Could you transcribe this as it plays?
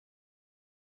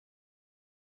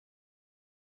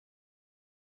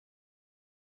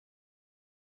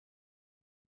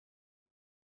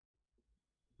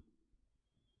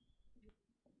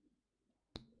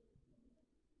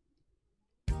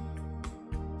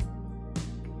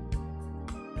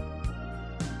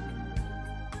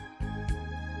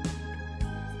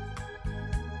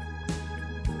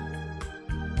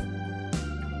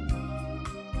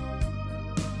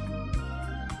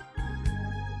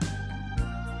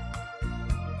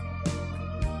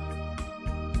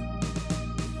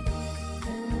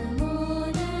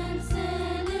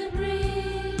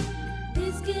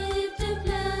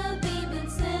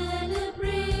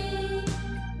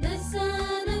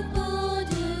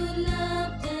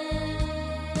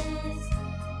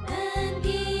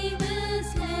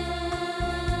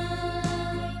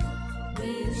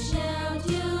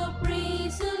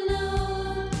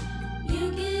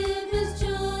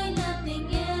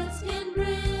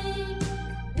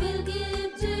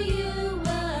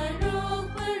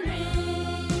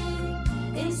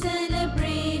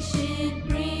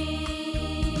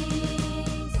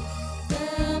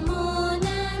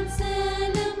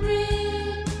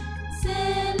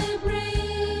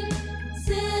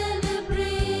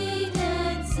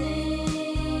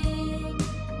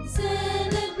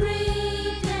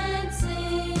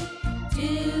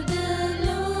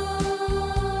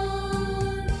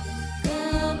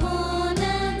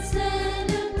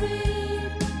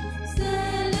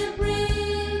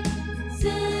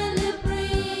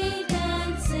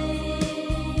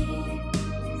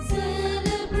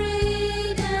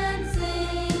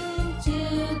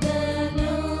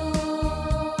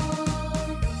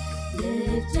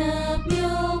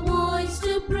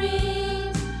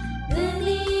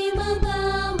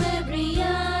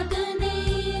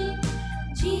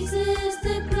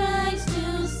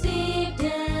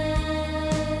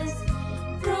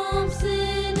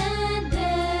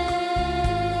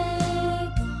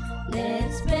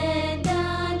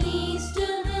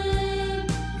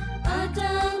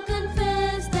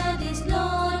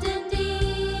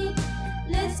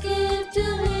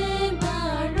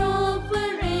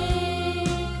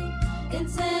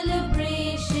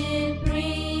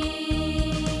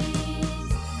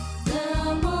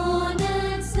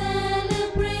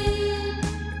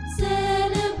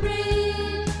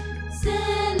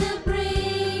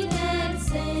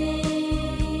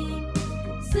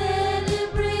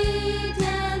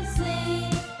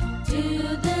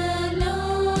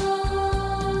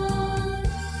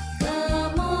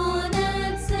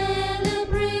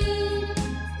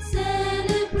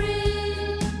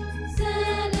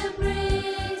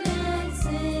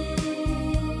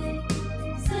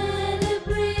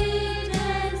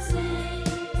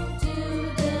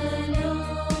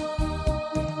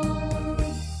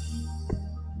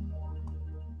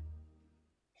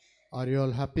Are you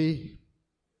all happy?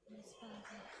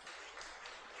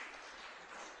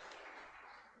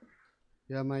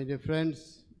 Yeah, my dear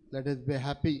friends, let us be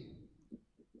happy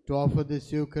to offer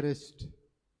this Eucharist.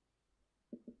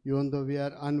 Even though we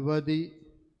are unworthy,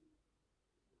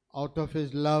 out of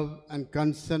His love and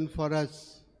concern for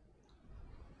us,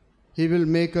 He will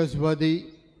make us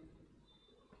worthy,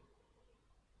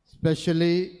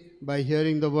 especially by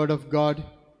hearing the Word of God.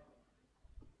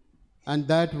 And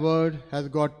that Word has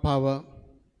got power,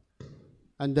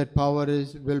 and that power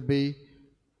will be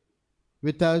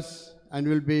with us and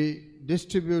will be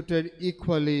distributed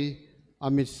equally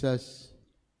amidst us.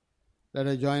 Let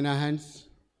us join our hands,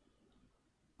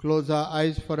 close our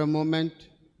eyes for a moment,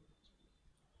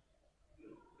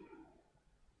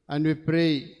 and we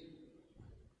pray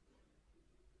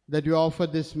that we offer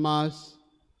this Mass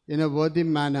in a worthy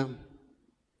manner.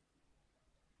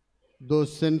 Though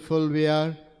sinful we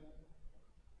are,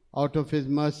 out of His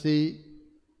mercy,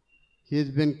 He has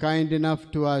been kind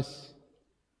enough to us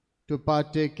to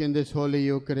partake in this Holy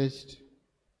Eucharist.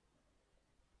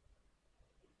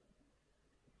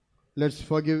 Let's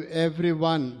forgive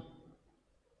everyone,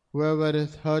 whoever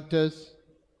has hurt us.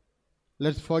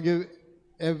 Let's forgive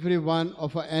every one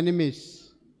of our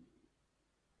enemies.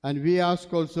 And we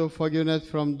ask also forgiveness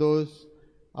from those,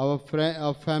 our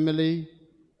family,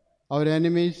 our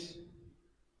enemies,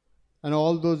 and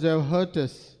all those who have hurt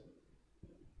us,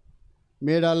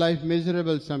 made our life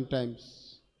miserable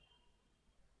sometimes.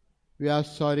 We are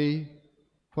sorry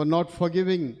for not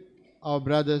forgiving our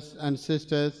brothers and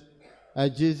sisters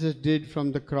as Jesus did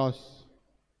from the cross.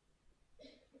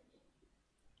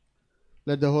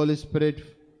 Let the Holy Spirit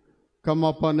come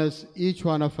upon us, each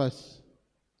one of us,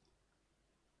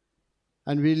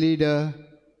 and we lead a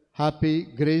happy,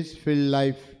 grace-filled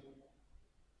life.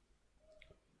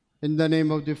 In the name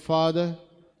of the Father,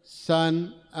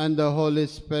 Son, and the Holy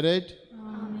Spirit.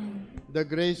 Amen. The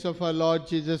grace of our Lord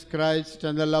Jesus Christ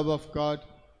and the love of God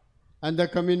and the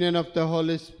communion of the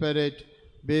Holy Spirit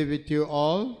be with you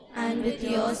all. And with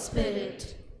your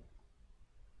spirit.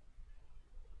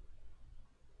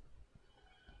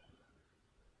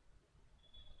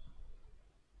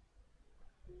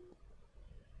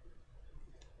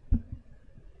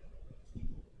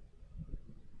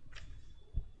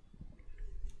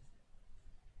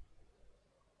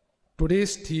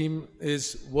 Today's theme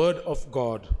is Word of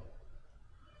God.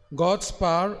 God's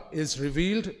power is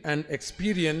revealed and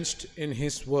experienced in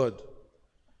His Word.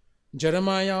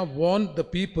 Jeremiah warned the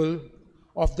people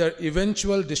of their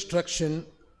eventual destruction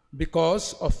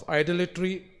because of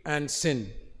idolatry and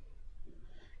sin.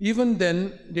 Even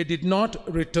then, they did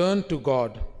not return to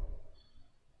God.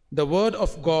 The Word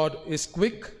of God is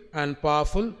quick and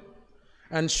powerful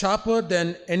and sharper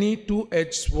than any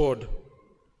two-edged sword,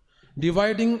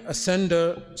 dividing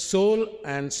asunder soul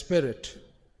and spirit.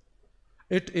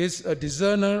 It is a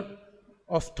discerner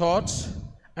of thoughts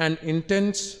and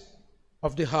intents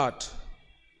of the heart.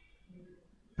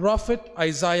 Prophet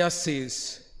Isaiah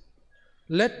says,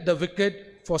 "Let the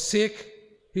wicked forsake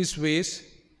his ways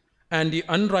and the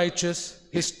unrighteous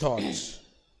his thoughts.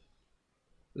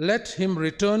 Let him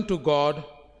return to God,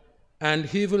 and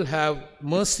He will have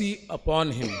mercy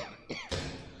upon him.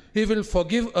 He will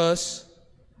forgive us.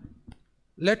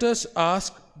 Let us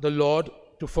ask the Lord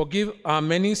to forgive our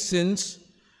many sins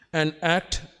and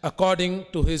act according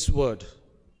to His word."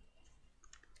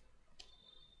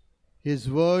 His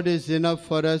word is enough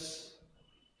for us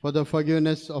for the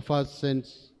forgiveness of our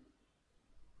sins.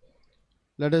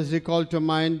 Let us recall to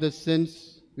mind the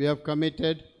sins we have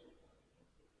committed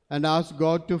and ask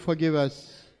God to forgive us.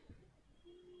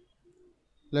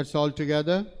 Let's all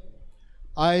together.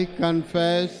 I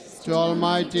confess to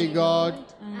Almighty God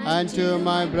and to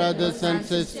my brothers and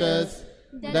sisters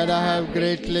that I have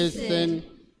greatly sinned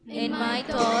In my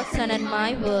thoughts and in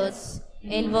my words,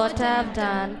 in what I have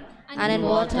done and in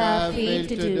what I have failed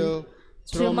to do,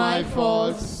 through my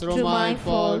faults,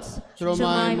 through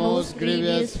my most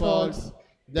grievous faults.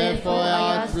 Therefore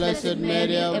I ask Blessed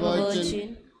Mary, our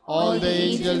Virgin, all the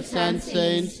angels and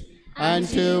saints, and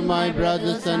to my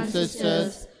brothers and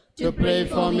sisters, to pray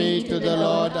for me to the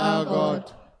Lord our God.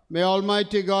 May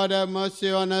Almighty God have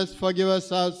mercy on us, forgive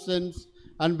us our sins,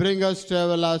 and bring us to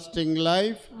everlasting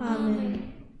life. Amen.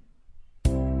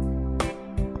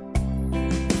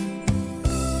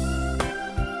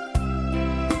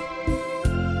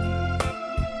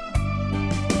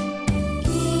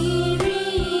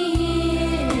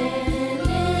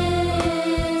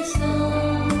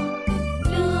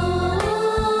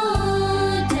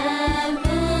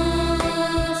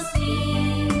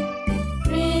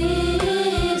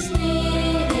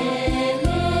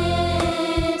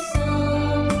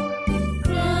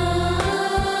 Christ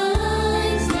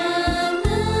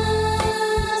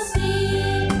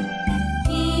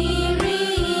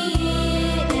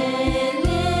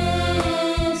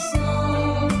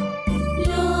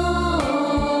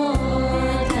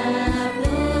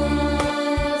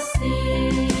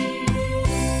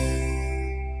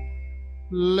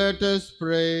let us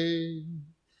pray.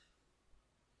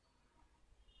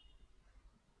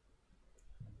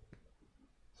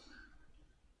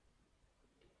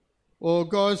 O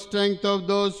God, strength of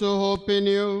those who hope in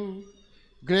you,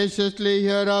 graciously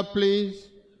hear our pleas,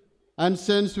 and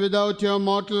since without your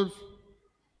mortal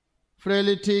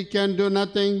frailty can do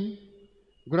nothing,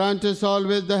 grant us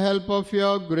always the help of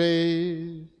your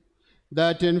grace,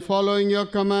 that in following your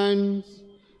commands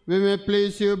we may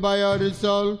please you by our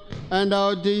resolve and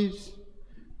our deeds.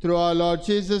 Through our Lord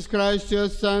Jesus Christ, your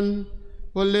Son,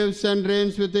 who lives and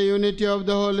reigns with the unity of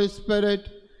the Holy Spirit,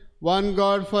 one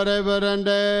God forever and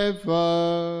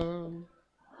ever.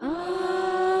 Amen.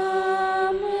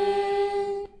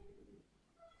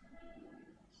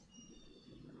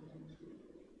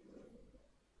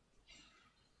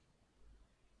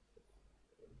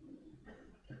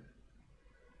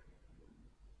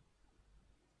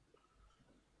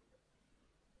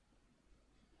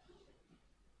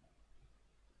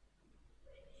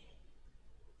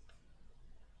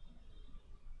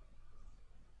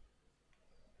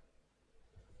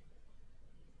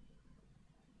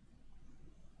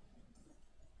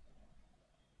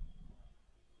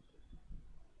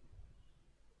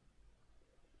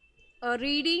 A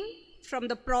reading from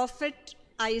the prophet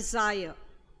Isaiah.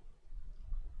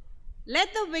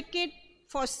 Let the wicked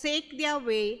forsake their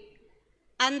way,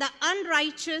 and the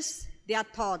unrighteous their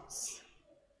thoughts.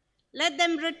 Let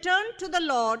them return to the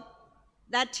Lord,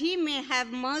 that he may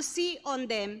have mercy on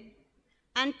them,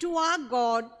 and to our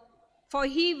God, for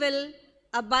he will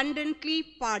abundantly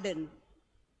pardon.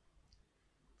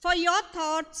 For your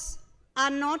thoughts are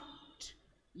not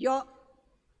your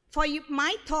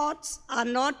my thoughts are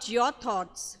not your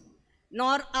thoughts,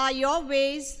 nor are your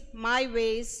ways my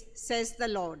ways, says the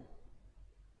Lord.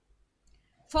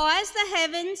 For as the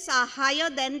heavens are higher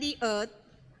than the earth,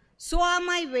 so are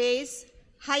my ways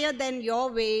higher than your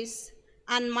ways,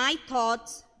 and my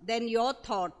thoughts than your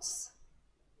thoughts.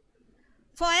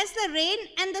 For as the rain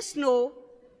and the snow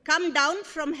come down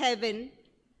from heaven,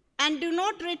 and do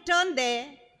not return there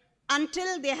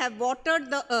until they have watered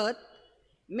the earth,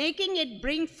 making it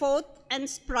bring forth and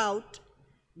sprout,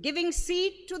 giving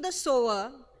seed to the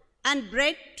sower and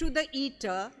bread to the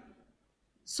eater,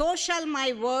 so shall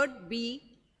my word be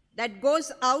that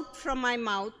goes out from my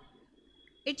mouth.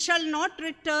 It shall not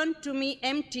return to me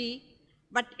empty,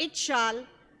 but it shall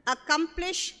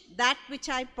accomplish that which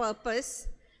I purpose,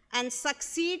 and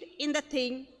succeed in the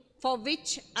thing for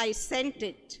which I sent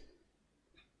it.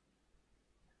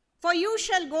 For you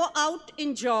shall go out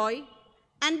in joy,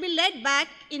 and be led back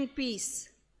in peace.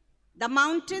 The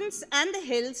mountains and the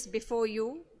hills before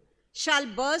you shall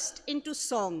burst into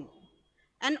song,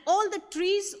 and all the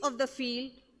trees of the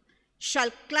field shall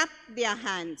clap their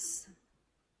hands.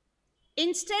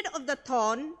 Instead of the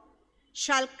thorn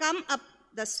shall come up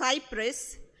the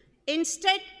cypress,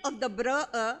 instead of the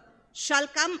brier shall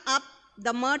come up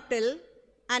the myrtle,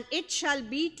 and it shall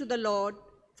be to the Lord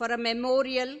for a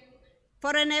memorial,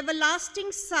 for an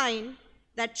everlasting sign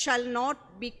that shall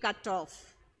not be cut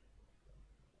off.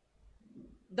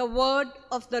 The word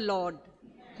of the Lord.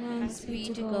 Thanks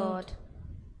be to God.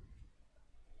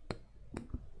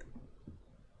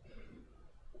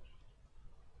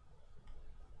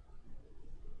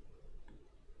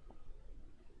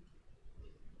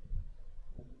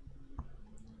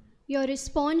 Your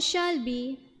response shall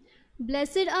be,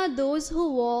 Blessed are those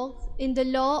who walk in the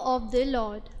law of the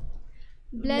Lord.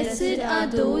 Blessed are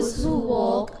those who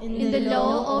walk in the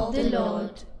law of the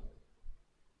Lord.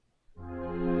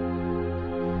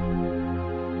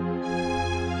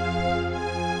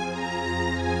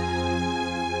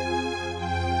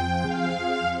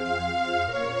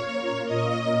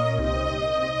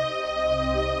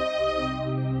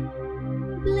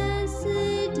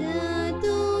 Blessed are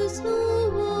those who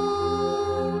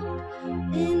walk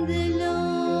in the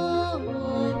law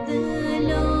of the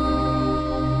Lord.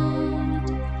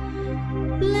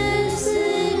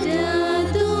 Blessed are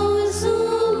those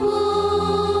who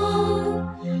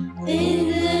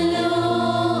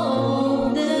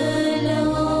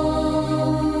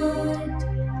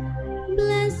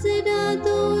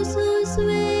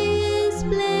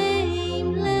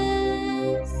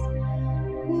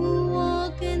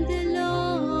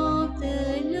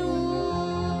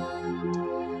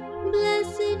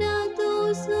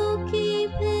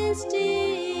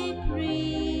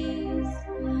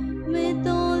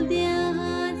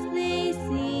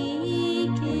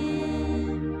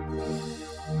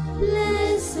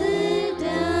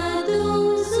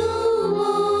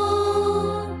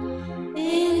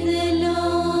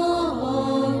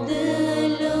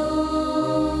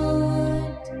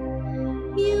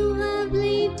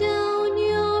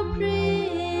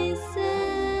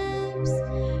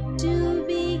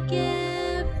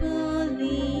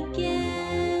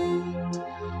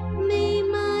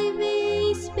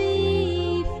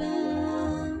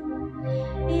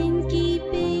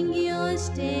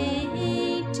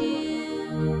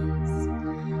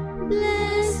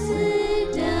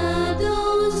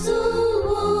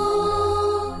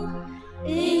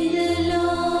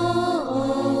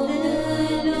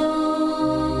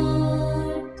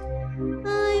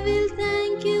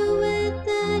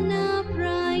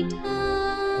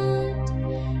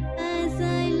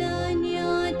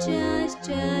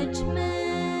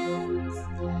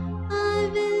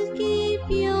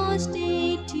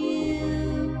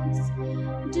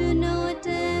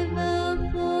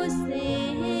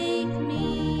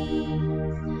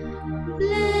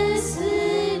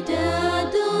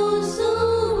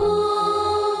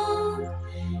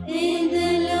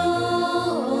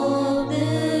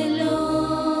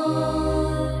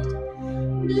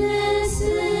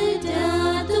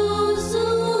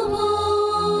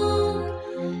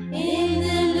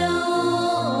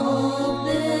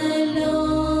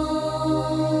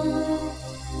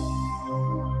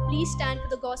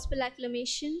gospel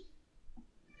acclamation.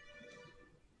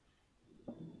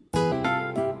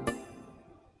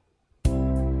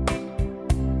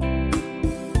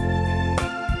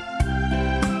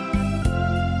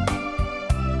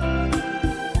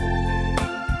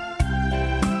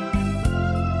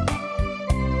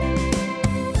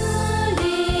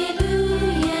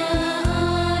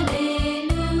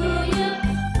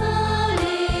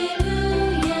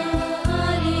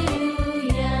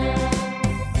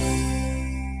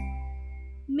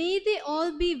 May they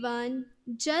all be one,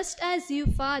 just as you,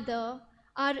 Father,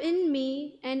 are in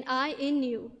me and I in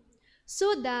you,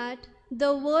 so that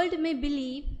the world may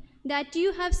believe that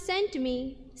you have sent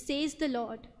me, says the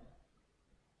Lord.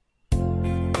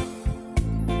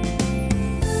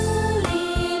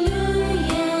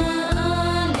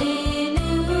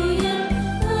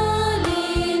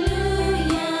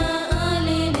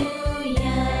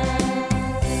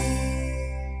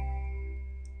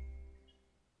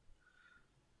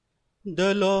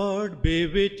 The Lord be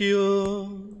with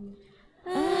you.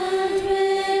 And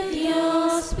with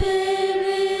your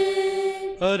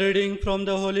spirit. A reading from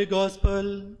the Holy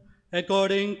Gospel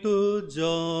according to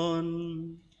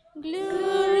John.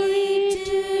 Glory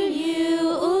to you,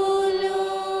 O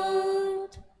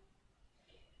Lord.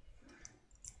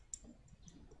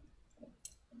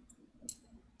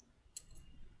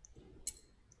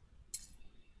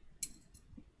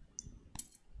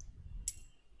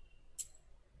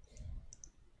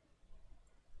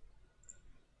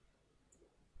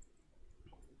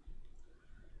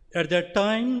 At that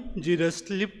time, Jesus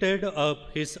lifted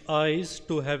up his eyes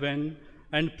to heaven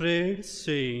and prayed,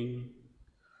 saying,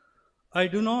 I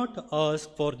do not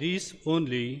ask for these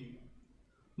only,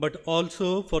 but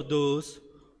also for those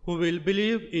who will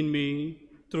believe in me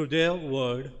through their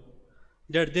word,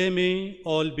 that they may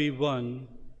all be one,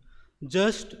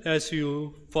 just as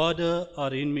you, Father,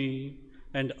 are in me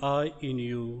and I in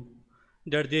you,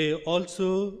 that they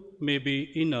also may be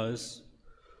in us,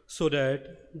 so that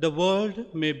the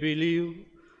world may believe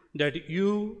that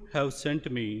you have sent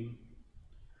me.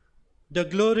 The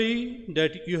glory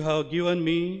that you have given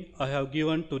me, I have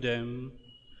given to them,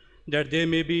 that they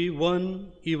may be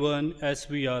one even as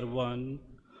we are one,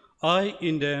 I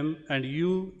in them and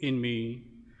you in me,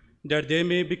 that they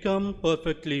may become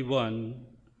perfectly one,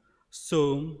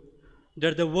 so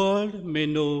that the world may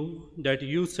know that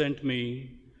you sent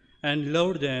me and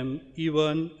loved them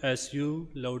even as you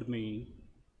loved me.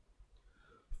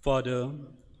 Father,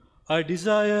 I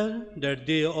desire that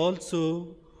they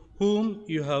also, whom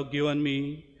you have given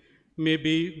me, may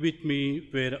be with me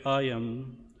where I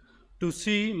am, to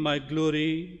see my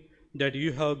glory that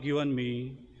you have given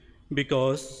me,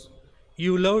 because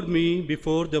you loved me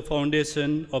before the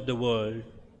foundation of the world.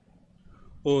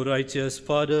 O righteous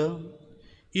Father,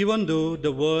 even though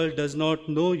the world does not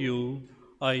know you,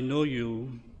 I know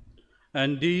you,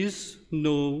 and these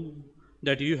know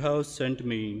that you have sent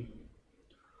me.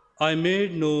 I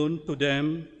made known to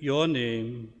them your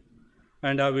name,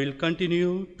 and I will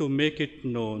continue to make it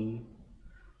known,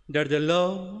 that the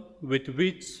love with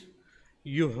which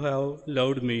you have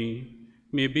loved me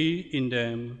may be in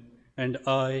them, and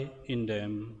I in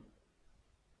them.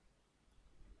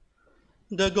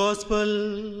 The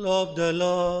Gospel of the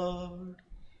Lord.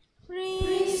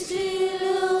 Praise to you,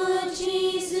 Lord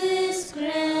Jesus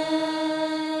Christ.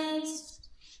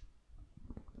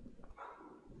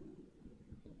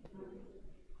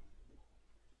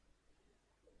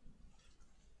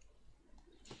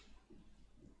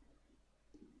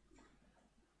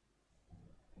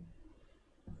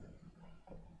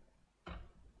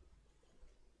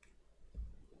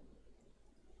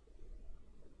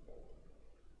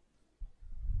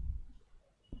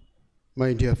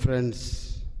 My dear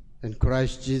friends in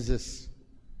Christ Jesus,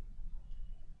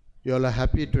 you all are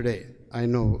happy today, I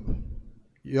know.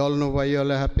 You all know why you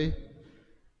all are happy?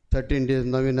 13 days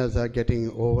Novenas are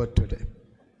getting over today.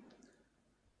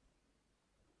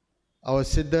 Our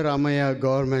Siddaramaya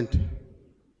government,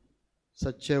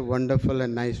 such a wonderful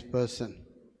and nice person.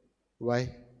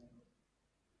 Why?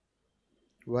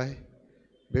 Why?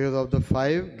 Because of the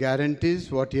 5 guarantees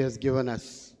what he has given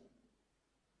us.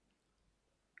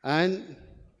 And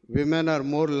women are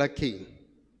more lucky.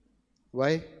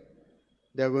 Why?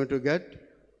 They are going to get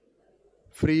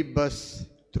free bus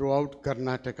throughout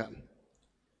Karnataka.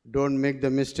 Don't make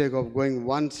the mistake of going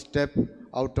one step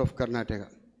out of Karnataka.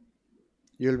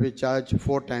 You will be charged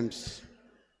 4 times.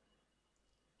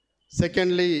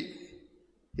 Secondly,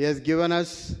 he has given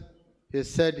us, he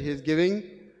said he is giving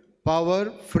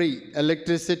power free,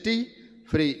 electricity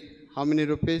free. How many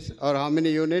rupees or how many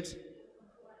units?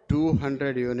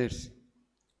 200 units,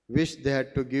 which they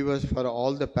had to give us for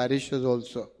all the parishes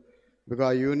also. because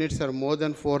our units are more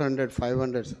than 400,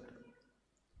 500.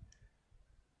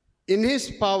 In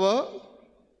his power,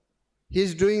 he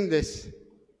is doing this.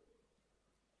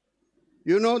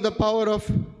 You know the power of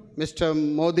Mr.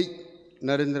 Modi,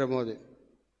 Narendra Modi.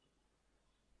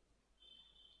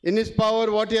 In his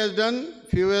power, what he has done,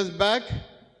 few years back,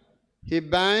 he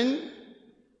banned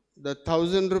the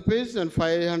 1,000 rupees and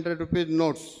 500 rupees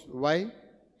notes. Why?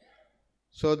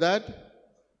 So that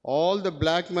all the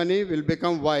black money will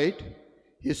become white.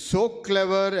 He is so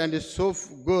clever and is so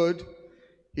good,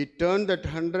 he turned that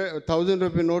 1,000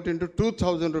 rupee note into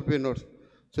 2,000 rupee notes.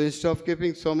 So instead of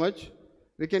keeping so much,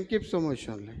 we can keep so much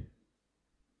only.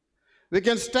 We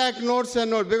can stack notes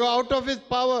and notes because out of his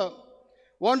power,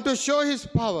 want to show his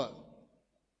power.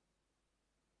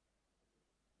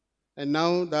 And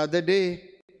now the other day,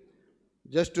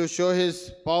 just to show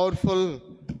his powerful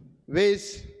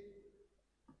ways,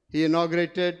 he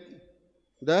inaugurated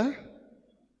the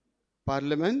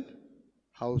Parliament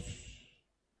House.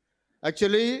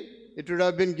 Actually, it would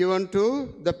have been given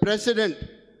to the President.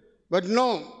 But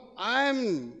no, I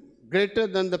am greater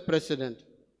than the President.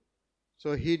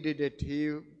 So he did it.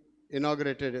 He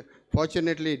inaugurated it.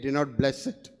 Fortunately, he did not bless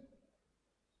it.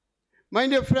 My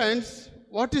dear friends,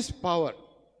 what is power?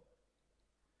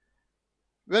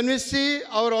 When we see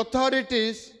our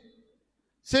authorities,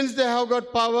 since they have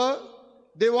got power,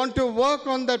 they want to work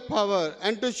on that power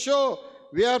and to show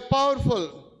we are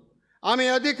powerful. Ami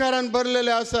adhikaran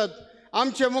barlele asat,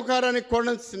 amche mukharani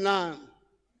konans na.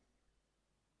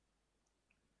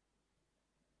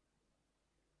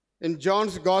 In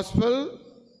John's Gospel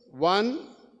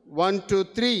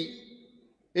 1:1-3,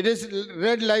 it is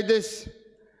read like this.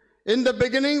 In the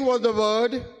beginning was the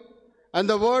Word, and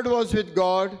the Word was with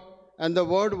God, and the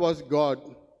Word was God.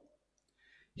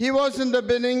 He was in the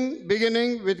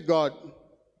beginning with God.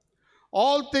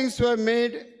 All things were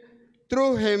made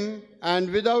through him, and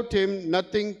without him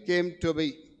nothing came to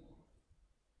be.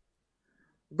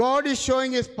 God is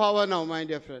showing his power now, my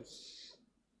dear friends.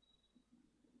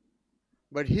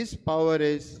 But his power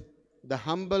is the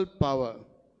humble power,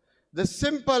 the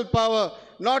simple power,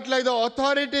 not like the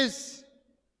authorities.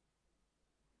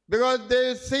 Because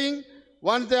they think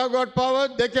once they have got power,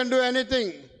 they can do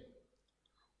anything.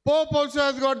 Pope also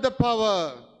has got the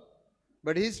power.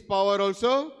 But his power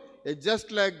also is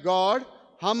just like God,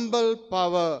 humble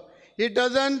power. He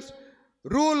doesn't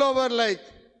rule over like,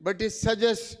 but he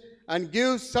suggests and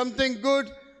gives something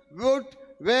good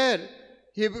where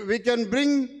we can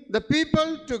bring the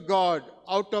people to God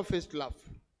out of his love.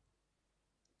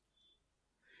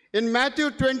 In Matthew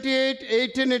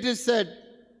 28:18 it is said,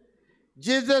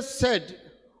 Jesus said,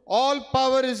 all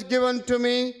power is given to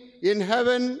me in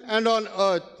heaven and on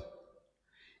earth.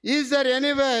 Is there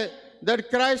anywhere that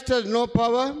Christ has no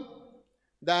power?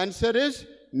 The answer is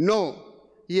no.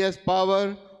 He has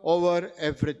power over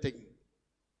everything.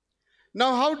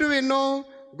 Now how do we know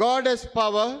God has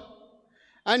power?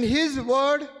 And his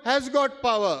word has got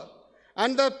power.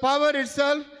 And the power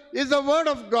itself is the word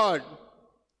of God.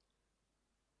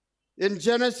 In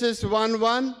Genesis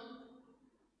 1:1,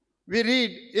 we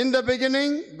read, in the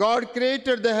beginning, God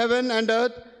created the heaven and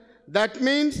earth. That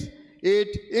means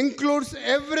it includes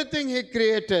everything he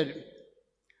created.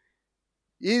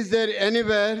 Is there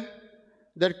anywhere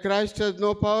that Christ has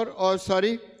no power?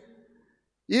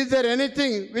 Is there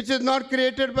anything which is not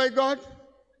created by God?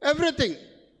 Everything.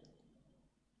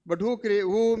 But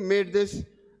who made this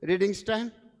reading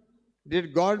stand?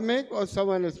 Did God make or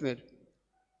someone else made?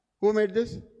 Who made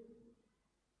this?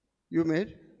 You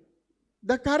made?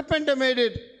 The carpenter made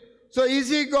it. So is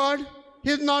he God?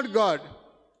 He is not God.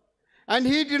 And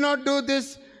he did not do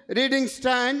this reading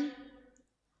stand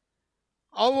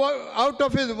out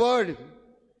of his word.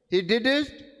 He did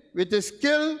it with his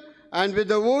skill and with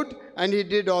the wood, and he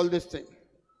did all this thing.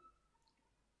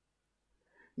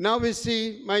 Now we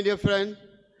see, my dear friend,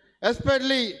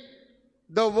 especially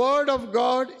the word of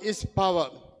God is power.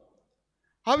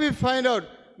 How we find out?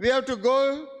 We have to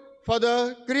go for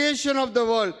the creation of the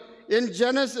world. In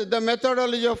Genesis, the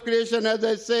methodology of creation, as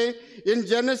I say, in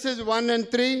Genesis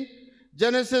 1:3,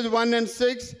 Genesis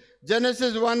 1:6,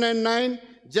 Genesis 1:9,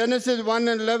 Genesis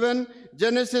 1:11,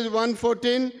 Genesis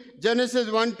 1:14, Genesis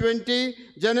 1:20,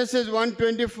 Genesis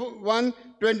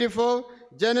 1:24,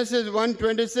 Genesis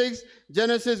 1:26,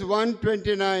 Genesis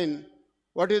 1:29.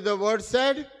 What is the word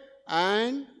said?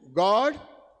 And God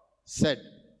said.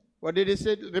 What did he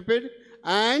say? Repeat.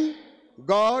 And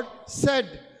God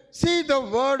said. See, the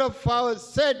word of power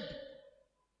said.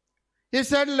 He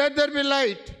said, let there be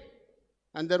light.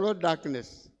 And there was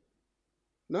darkness.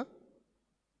 No?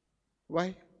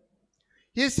 Why?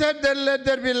 He said, let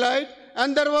there be light,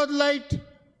 and there was light.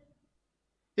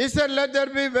 He said, let there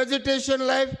be vegetation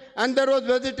life, and there was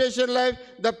vegetation life,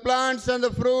 the plants and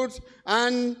the fruits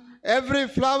and every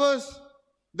flowers,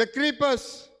 the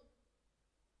creepers.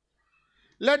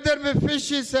 Let there be fish,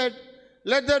 he said.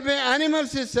 Let there be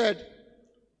animals, he said.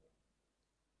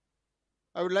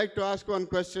 I would like to ask one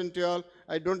question to you all.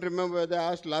 I don't remember whether I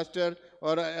asked last year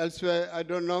or elsewhere, I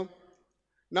don't know.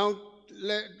 Now,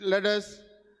 let us.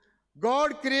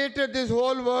 God created this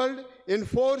whole world in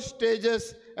 4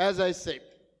 stages, as I said.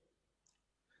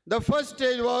 The first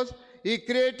stage was, he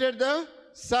created the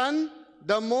sun,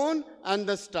 the moon, and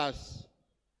the stars.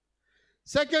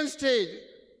 Second stage,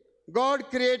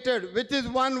 God created, with his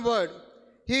one word,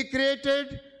 he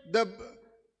created the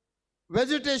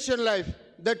vegetation life,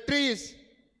 the trees,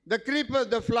 the creepers,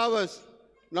 the flowers.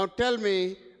 Now tell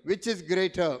me, which is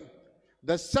greater?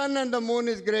 The sun and the moon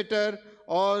is greater,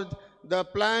 or the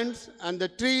plants and the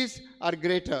trees are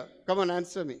greater? Come on,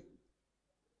 answer me.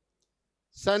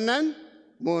 Sun and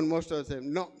moon, most of the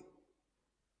same. No.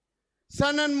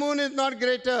 Sun and moon is not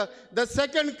greater. The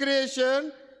second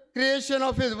creation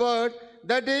of his word,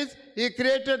 that is, he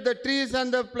created the trees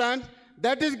and the plants,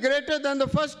 that is greater than the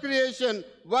first creation.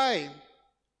 Why?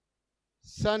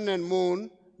 Sun and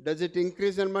moon, does it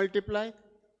increase and multiply?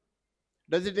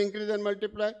 Does it increase and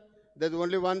multiply? There's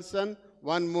only one sun,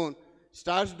 one moon.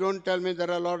 Stars, don't tell me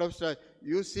there are a lot of stars.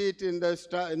 You see it in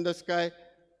the sky.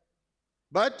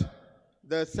 But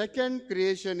the second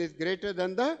creation is greater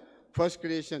than the first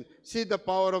creation. See the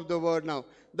power of the word now.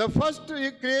 The first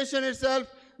creation itself,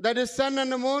 that is sun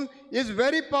and the moon, is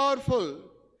very powerful.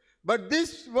 But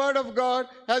this word of God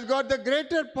has got the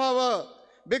greater power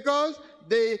because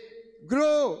they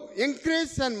grow,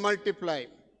 increase and multiply.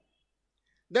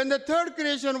 Then the third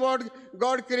creation, what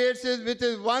God creates is with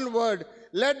his one word,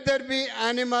 let there be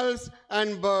animals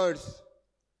and birds.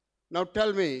 Now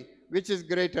tell me, which is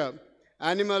greater?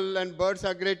 Animal and birds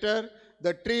are greater,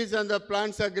 the trees and the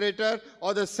plants are greater,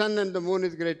 or the sun and the moon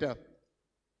is greater?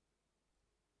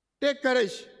 Take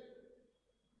courage.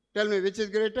 Tell me, which is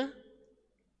greater?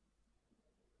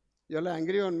 You all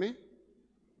angry on me?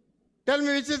 Tell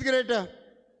me, which is greater?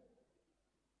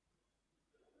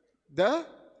 The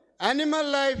animal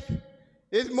life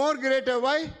is more greater.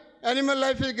 Why? Animal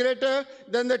life is greater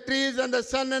than the trees and the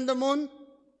sun and the moon.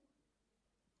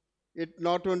 It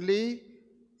not only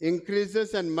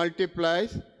increases and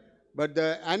multiplies, but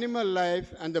the animal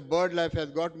life and the bird life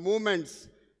has got movements.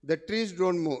 The trees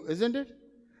don't move, isn't it?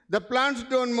 The plants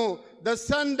don't move. The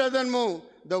sun doesn't move.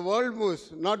 The world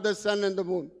moves, not the sun and the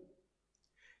moon.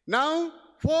 Now,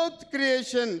 fourth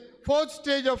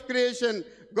stage of creation,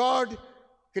 God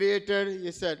created,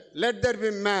 he said, let there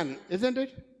be man, isn't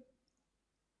it?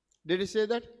 Did he say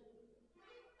that?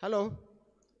 Hello?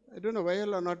 I don't know why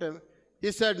hello or not.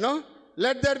 He said, no,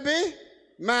 let there be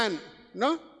man.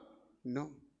 No? No.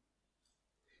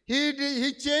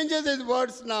 He changes his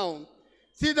words now.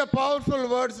 See the powerful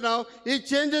words now. He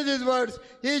changes his words.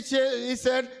 He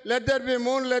said, let there be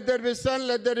moon, let there be sun,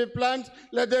 let there be plants,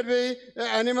 let there be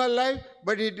animal life.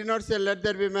 But he did not say, let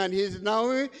there be man. He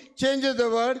changes the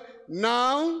word.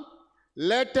 Now,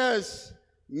 let us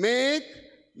make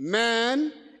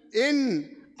man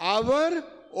in our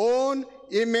own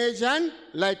image and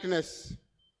likeness.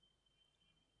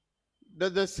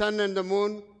 Does the sun and the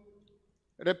moon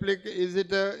replicate?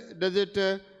 Does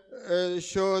it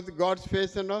show God's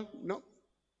face and all? No.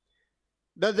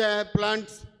 Does the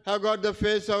plants have got the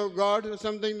face of God or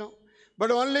something? No.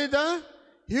 But only the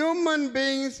human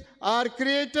beings are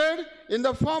created in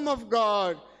the form of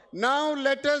God. Now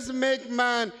let us make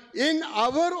man in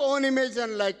our own image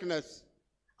and likeness.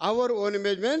 Our own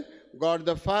image means God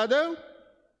the Father,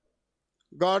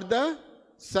 God the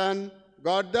Son,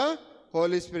 God the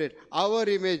Holy Spirit. Our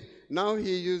image. Now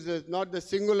he uses not the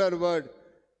singular word.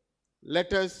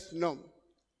 Let us know.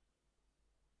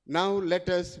 Now let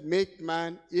us make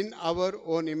man in our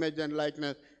own image and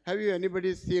likeness. Have you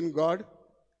anybody seen God?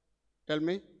 Tell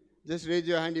me. Just raise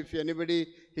your hand if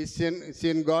anybody has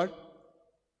seen God.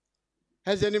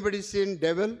 Has anybody seen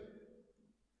devil?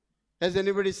 Has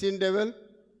anybody seen devil?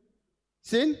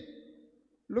 Seen?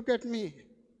 Look at me.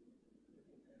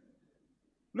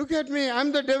 Look at me.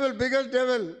 I'm the devil, biggest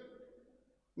devil.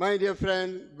 My dear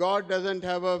friend, God doesn't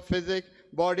have a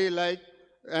body like,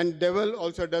 and devil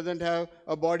also doesn't have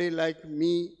a body like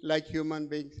me, like human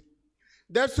beings.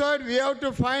 That's why we have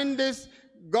to find this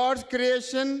God's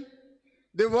creation,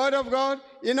 the Word of God,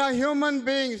 in our human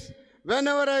beings.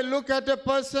 Whenever I look at a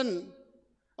person,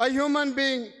 a human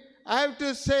being, I have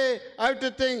to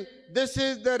think, this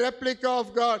is the replica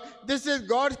of God. This is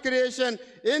God's creation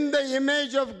in the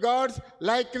image of God's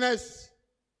likeness.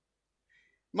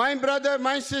 My brother,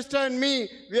 my sister and me,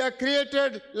 we are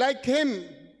created like him.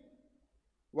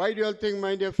 Why do you all think,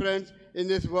 my dear friends, in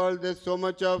this world there's so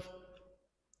much of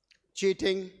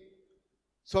cheating,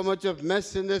 so much of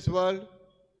mess in this world,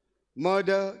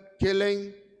 murder,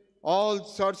 killing, all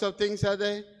sorts of things are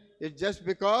there? It's just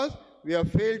because we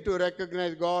have failed to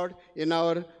recognize God in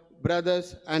our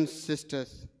brothers and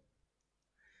sisters.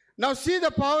 Now see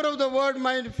the power of the word,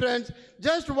 my friends.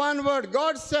 Just one word.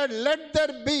 God said, let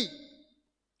there be.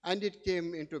 And it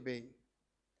came into being.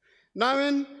 Now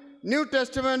in New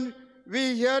Testament,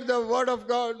 we hear the word of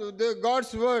God,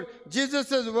 God's word,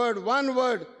 Jesus' word, one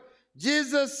word.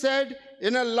 Jesus said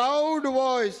in a loud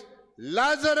voice,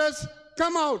 Lazarus,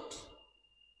 come out.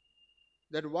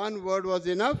 That one word was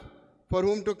enough for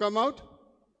whom to come out?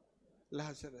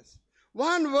 Lazarus.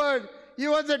 One word. He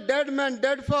was a dead man,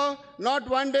 dead for not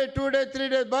 1 day, 2 days, 3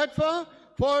 days, but for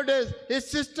 4 days. His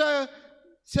sister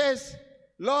says,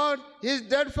 Lord, he's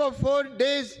dead for 4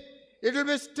 days. It will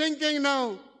be stinking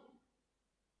now.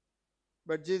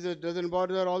 But Jesus doesn't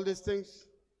bother all these things.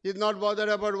 He's not bothered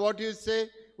about what you say,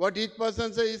 what each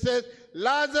person says. He says,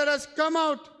 Lazarus, come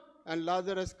out. And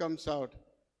Lazarus comes out.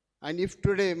 And if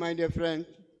today, my dear friend,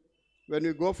 when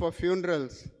we go for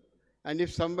funerals, and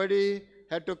if somebody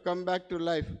had to come back to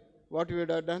life, what we would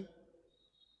have done?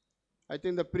 I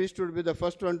think the priest would be the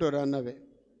first one to run away.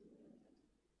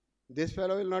 This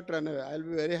fellow will not run away. I'll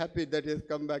be very happy that he has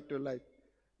come back to life.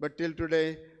 But till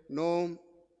today, no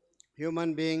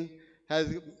human being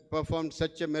has performed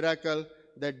such a miracle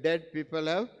that dead people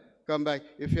have come back.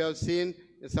 If you have seen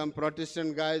some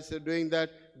Protestant guys doing that,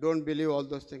 don't believe all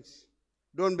those things.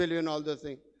 Don't believe in all those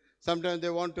things. Sometimes they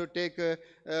want to take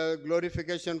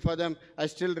glorification for them. I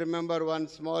still remember one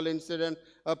small incident.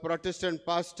 A Protestant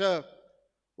pastor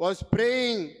was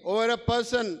praying over a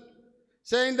person,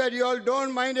 saying that you all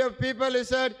don't mind your people. He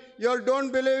said, you all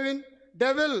don't believe in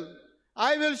devil.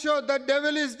 I will show that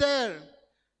devil is there.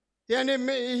 And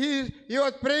he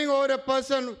was praying over a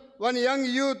person, one young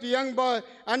youth, young boy,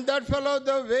 and that fellow,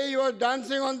 the way he was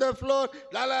dancing on the floor,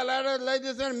 la la la, like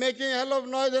this, and making a hell of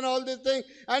noise and all these things.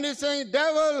 And he's saying,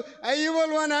 devil, an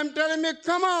evil one, I'm telling you,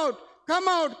 come out, come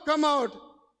out, come out.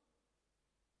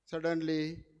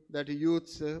 Suddenly, that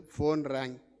youth's phone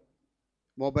rang,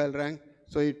 mobile rang.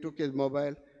 So he took his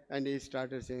mobile and he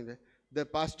started saying that. The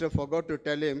pastor forgot to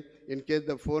tell him, in case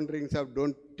the phone rings up,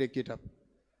 don't take it up.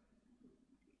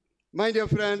 My dear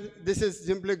friend, this is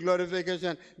simply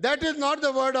glorification. That is not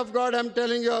the word of God, I'm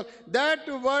telling you all. That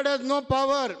word has no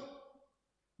power.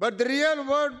 But the real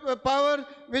word power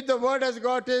which the word has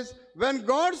got is when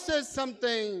God says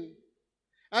something,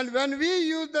 and when we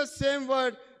use the same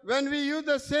word, when we use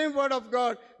the same word of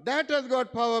God, that has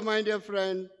got power, my dear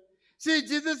friend. See,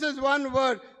 Jesus is one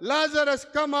word, Lazarus,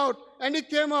 come out, and he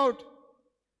came out.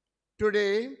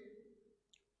 Today,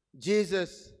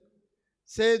 Jesus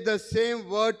says the same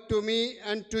word to me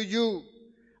and to you.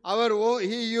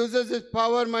 He uses his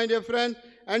power, my dear friend,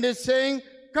 and is saying,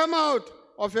 come out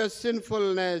of your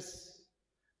sinfulness.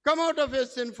 Come out of your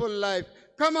sinful life.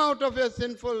 Come out of your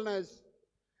sinfulness.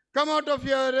 Come out of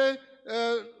your,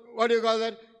 what do you call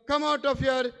that? Come out of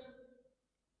your,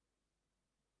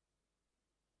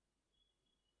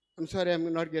 I'm sorry,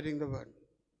 I'm not getting the word.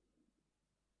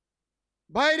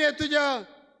 Baire tuja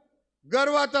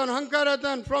garvatan,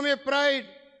 hankaratan, from your pride.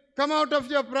 Come out of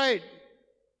your pride.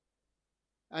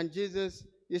 And Jesus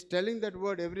is telling that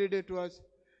word every day to us.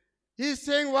 He is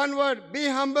saying one word, be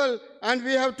humble, and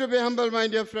we have to be humble, my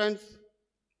dear friends.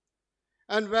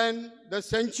 And when the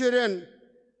centurion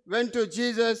went to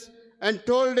Jesus and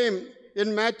told him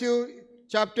in Matthew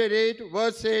chapter 8,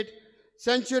 verse 8,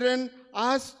 centurion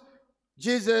asked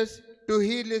Jesus to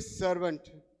heal his servant.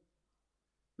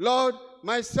 Lord,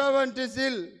 my servant is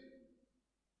ill.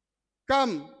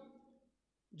 Come.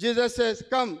 Jesus says,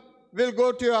 come, we'll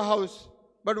go to your house.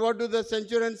 But what do the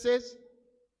centurion say?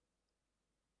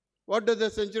 What does the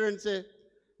centurion say?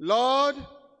 Lord,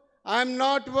 I'm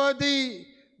not worthy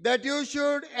that you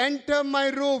should enter my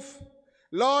roof.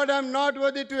 Lord, I'm not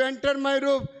worthy to enter my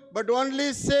roof, but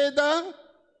only say the,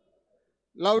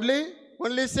 loudly,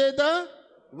 only say the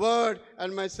word,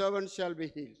 and my servant shall be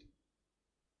healed.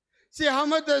 See how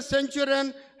much the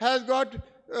centurion has got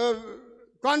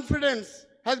confidence,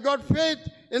 has got faith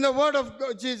in the word of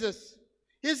God, Jesus.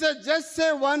 He said, just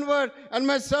say one word and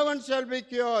my servant shall be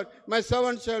cured. My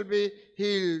servant shall be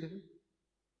healed.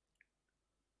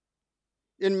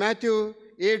 In Matthew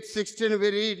 8:16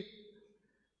 we read,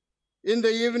 in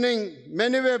the evening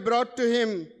many were brought to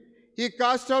him. He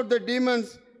cast out the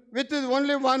demons with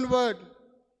only one word.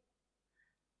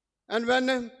 And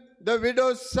when the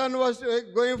widow's son was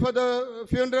going for the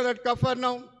funeral at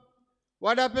Capernaum,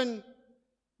 what happened?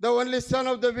 The only son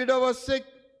of the widow was sick,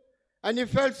 and he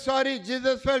felt sorry.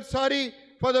 Jesus felt sorry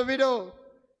for the widow,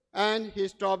 and he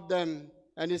stopped them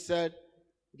and he said,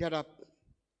 get up.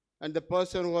 And the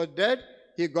person who was dead,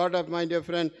 he got up, my dear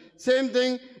friend. Same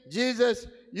thing, Jesus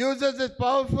uses his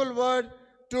powerful word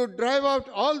to drive out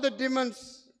all the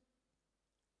demons.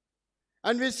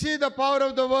 And we see the power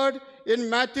of the word in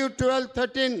Matthew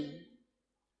 12:13.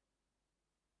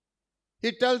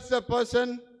 He tells the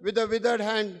person with a withered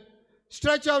hand,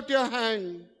 stretch out your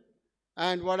hand.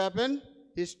 And what happened?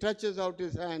 He stretches out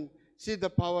his hand. See the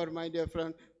power, my dear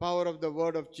friend, power of the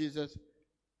word of Jesus.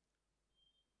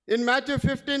 In Matthew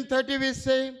 15:30 we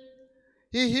say,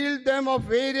 he healed them of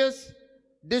various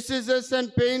diseases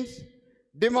and pains,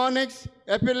 demonics,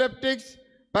 epileptics,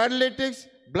 paralytics,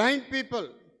 blind people.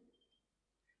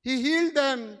 He healed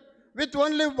them with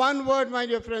only one word, my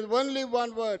dear friends, only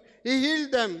one word. He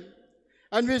healed them.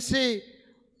 And we see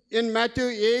in Matthew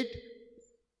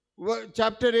 8,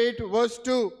 chapter 8, verse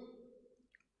 2,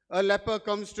 a leper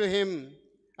comes to him.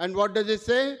 And what does he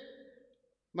say?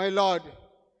 My Lord,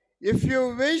 if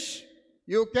you wish,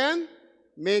 you can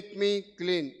make me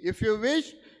clean. If you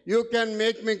wish, you can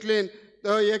make me clean.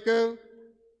 तो एक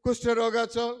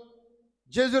कुष्ठरोगाचो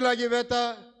जेजू लागी वेता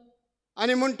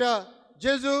आनी म्हणटा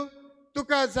जेजू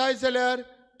तुका जाय जाल्यार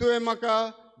तुवें म्हाका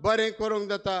बरें करूंक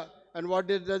जाता. And what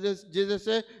did Jesus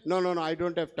say? No, I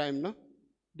don't have time, no?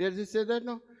 Did he say that?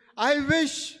 No. I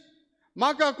wish,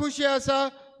 म्हाका खुशी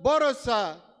आसा, बरो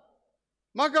आसा.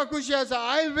 म्हाका खुशी आसा.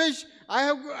 I wish,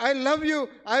 I love you.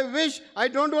 I wish, I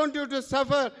don't want you to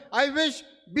suffer. I wish,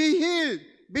 be healed,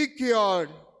 be cured.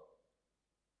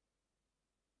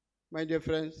 My dear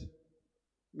friends,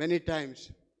 many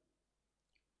times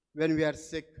when we are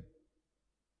sick,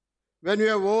 when we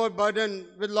are overburdened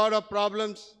with a lot of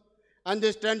problems and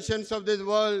these tensions of this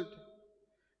world,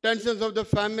 tensions of the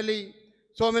family,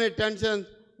 so many tensions,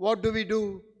 what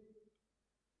do?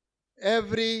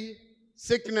 Every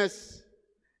sickness,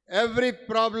 every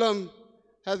problem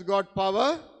has got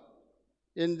power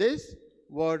in this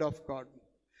Word of God.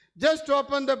 Just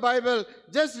open the Bible,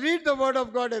 just read the Word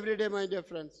of God every day, my dear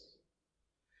friends.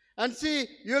 And see,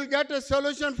 you'll get a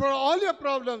solution for all your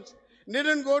problems.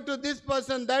 Needn't go to this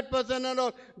person, that person and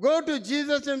all. Go to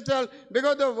Jesus himself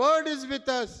because the Word is with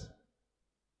us.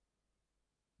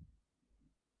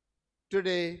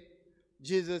 Today,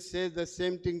 Jesus says the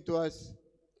same thing to us.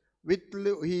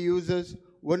 He uses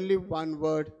only one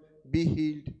word, be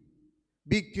healed,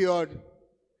 be cured.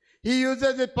 He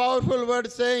uses a powerful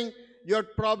word saying, your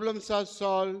problems are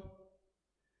solved,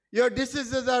 your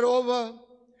diseases are over,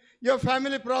 your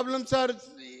family problems are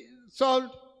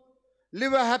solved,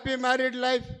 live a happy married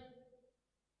life.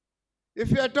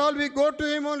 If at all we go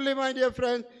to him only, my dear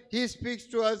friends, he speaks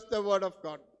to us the word of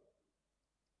God.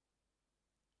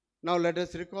 Now let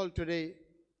us recall today,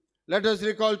 let us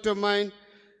recall to mind,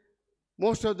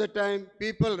 most of the time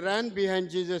people ran behind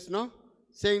Jesus, no?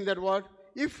 Saying that what?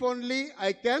 If only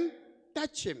I can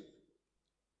touch him.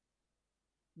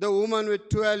 The woman with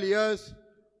 12 years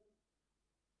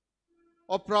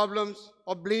of problems,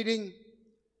 of bleeding,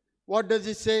 what does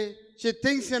he say? She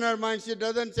thinks in her mind, she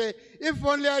doesn't say, if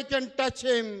only I can touch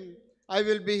him, I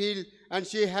will be healed. And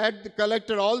she had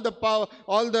collected all the power,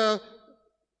 all the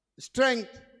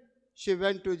strength. She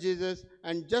went to Jesus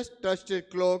and just touched his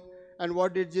cloak. And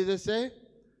what did Jesus say?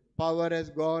 Power has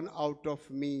gone out of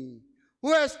me.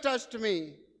 Who has touched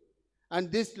me?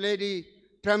 And this lady,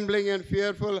 trembling and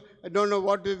fearful, I don't know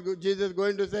what is Jesus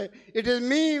going to say. It is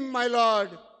me, my Lord.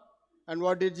 And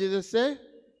what did Jesus say?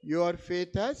 Your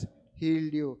faith has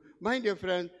healed you. My dear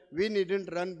friend, we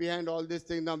needn't run behind all these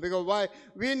things now. Because why?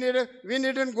 We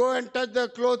needn't go and touch the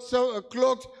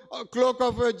cloak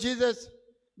of Jesus.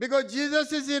 Because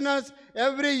Jesus is in us.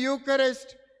 Every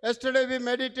Eucharist, yesterday we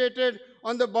meditated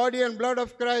on the body and blood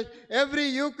of Christ. Every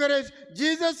Eucharist,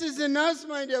 Jesus is in us,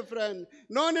 my dear friend.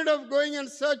 No need of going and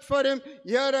search for him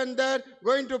here and there,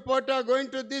 going to Pota, going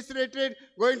to this retreat,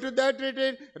 going to that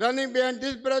retreat, running behind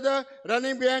this brother,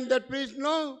 running behind that priest.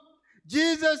 No.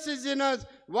 Jesus is in us.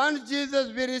 Once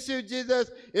we receive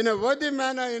Jesus in a worthy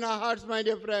manner in our hearts, my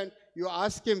dear friend. You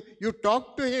ask him, you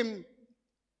talk to him.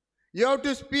 You have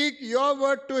to speak your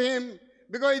word to him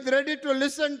because he's ready to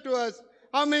listen to us.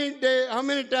 How many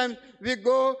times we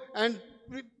go and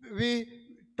we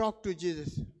talk to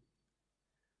Jesus?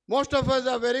 Most of us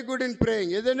are very good in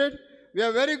praying, isn't it? We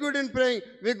are very good in praying.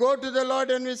 We go to the Lord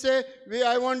and we say,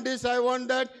 I want this, I want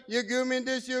that. You give me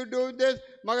this, you do this.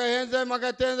 But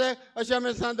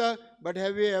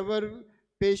have you ever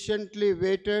patiently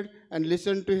waited and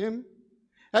listened to him?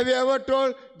 Have you ever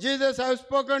told Jesus, I've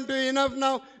spoken to you enough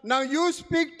now. Now you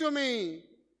speak to me.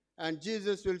 and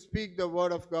Jesus will speak the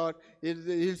word of God.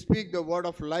 He'll speak the word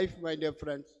of life, my dear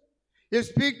friends. He'll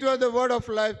speak to us the word of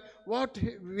life. What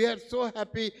we are so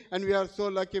happy and we are so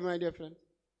lucky, my dear friends.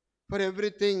 For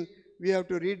everything, we have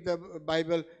to read the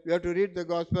Bible. We have to read the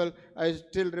gospel. I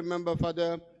still remember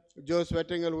Father Joe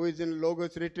Swetingal, who is in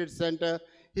Logos Retreat Center.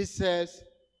 He says,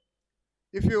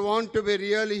 if you want to be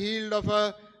really healed of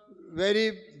a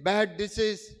very bad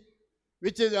disease,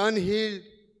 which is unhealed,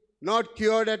 not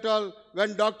cured at all,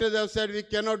 when doctors have said we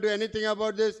cannot do anything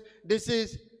about this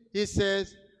disease, he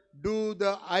says, do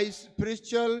the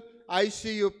spiritual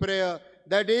ICU prayer.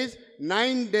 That is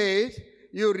 9 days.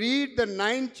 You read the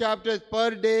 9 chapters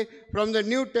per day from the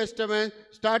New Testament,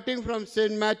 starting from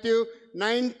St. Matthew,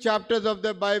 9 chapters of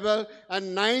the Bible,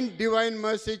 and 9 divine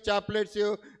mercy chaplets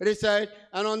you recite.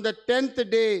 And on the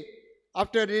 10th day,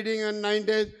 after reading in 9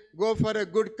 days, go for a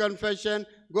good confession,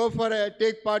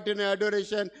 take part in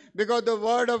adoration, because the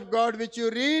word of God which you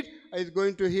read is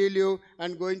going to heal you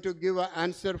and going to give an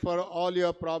answer for all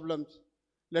your problems.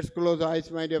 Let's close our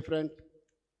eyes, my dear friend.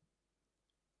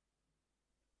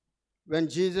 When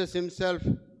Jesus himself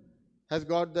has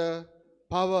got the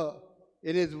power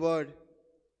in his word,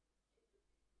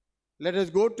 let us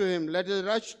go to him. Let us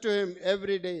rush to him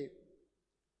every day.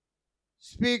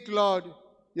 Speak, Lord,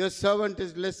 your servant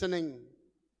is listening.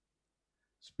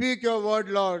 Speak your word,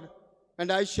 Lord,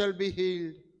 and I shall be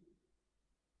healed.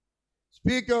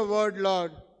 Speak your word,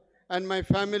 Lord, and my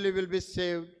family will be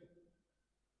saved.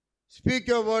 Speak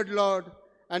your word, Lord,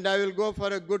 and I will go for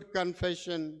a good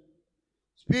confession.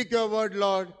 Speak your word,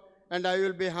 Lord, and I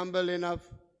will be humble enough.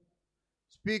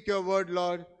 Speak your word,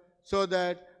 Lord, so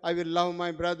that I will love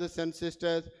my brothers and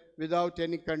sisters without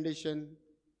any condition.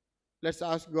 Let's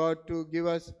ask God to give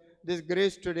us this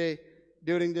grace today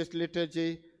during this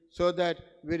liturgy, so that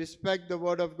we respect the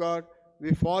word of God,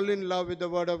 we fall in love with the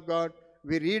word of God,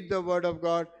 we read the word of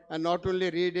God, and not only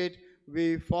read it,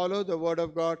 we follow the word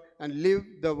of God and live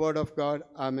the word of God.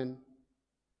 Amen.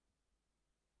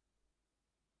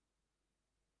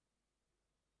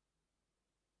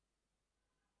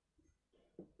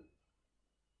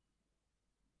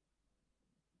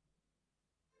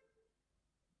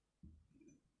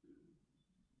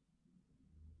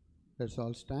 Let's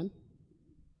all stand.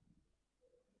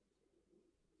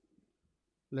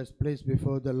 Let's place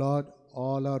before the Lord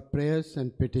all our prayers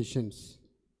and petitions.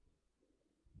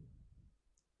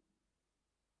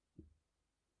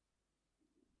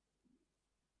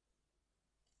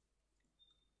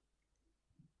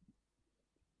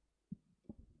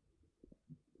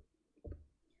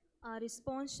 Our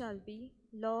response shall be,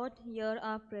 Lord, hear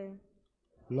our prayer.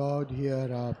 Lord, hear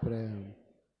our prayer.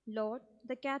 Lord,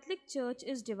 the Catholic Church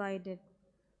is divided.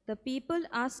 The people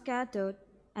are scattered,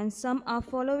 and some are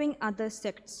following other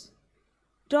sects.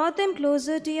 Draw them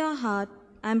closer to your heart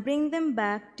and bring them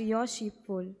back to your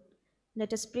sheepfold.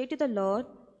 Let us pray to the Lord.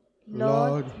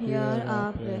 Lord, hear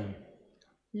our prayer.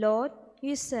 Lord,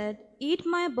 you said, eat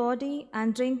my body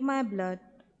and drink my blood,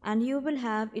 and you will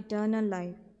have eternal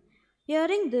life.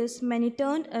 Hearing this, many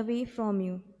turned away from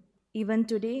you. Even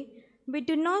today, we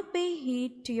do not pay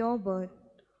heed to your word.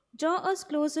 Draw us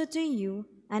closer to you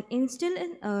and instill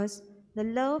in us the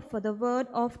love for the word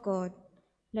of God.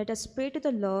 Let us pray to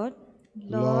the Lord.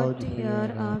 Lord,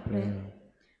 hear our prayer.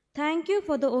 Thank you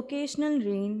for the occasional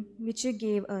rain which you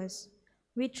gave us.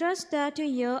 We trust that you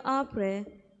hear our prayer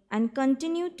and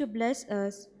continue to bless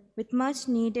us with much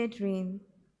needed rain.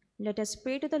 Let us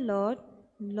pray to the Lord.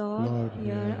 Lord,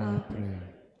 hear our prayer.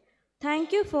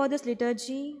 Thank you for this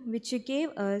liturgy which you gave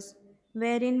us,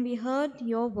 wherein we heard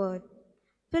your word.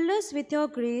 Fill us with your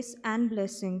grace and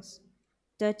blessings.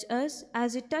 Touch us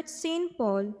as you touched St.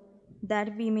 Paul,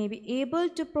 that we may be able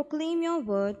to proclaim your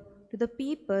word to the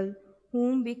people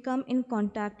whom we come in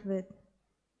contact with.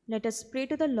 Let us pray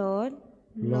to the Lord.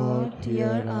 Lord,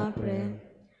 hear our prayer.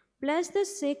 Bless the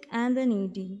sick and the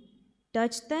needy.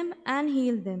 Touch them and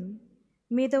heal them.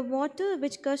 May the water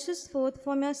which gushes forth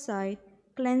from your side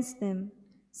cleanse them.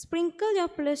 Sprinkle your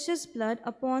precious blood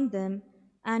upon them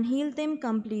and heal them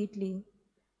completely.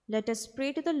 Let us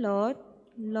pray to the Lord.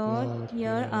 Lord,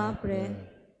 hear our prayer.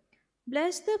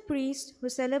 Bless the priests who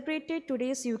celebrated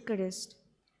today's Eucharist.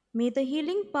 May the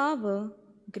healing power,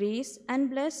 grace, and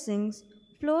blessings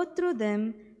flow through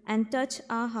them and touch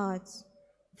our hearts.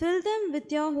 Fill them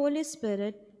with your Holy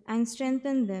Spirit and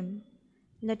strengthen them.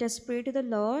 Let us pray to the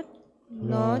Lord.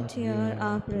 Lord, hear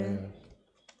our prayer.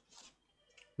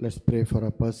 Let's pray for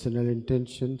our personal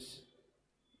intentions.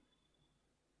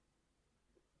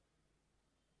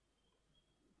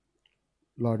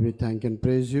 Lord, we thank and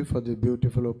praise you for the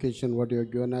beautiful occasion what you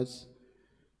have given us.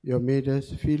 You have made us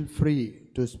feel free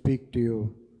to speak to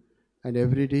you. and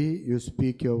every day you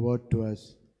speak your word to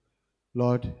us.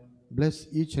 Lord, bless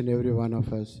each and every one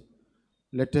of us.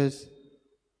 Let us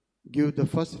give the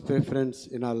first preference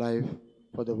in our life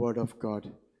for the word of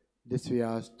God. This we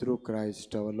ask through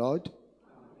Christ our Lord.